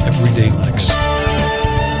of Everyday Linux.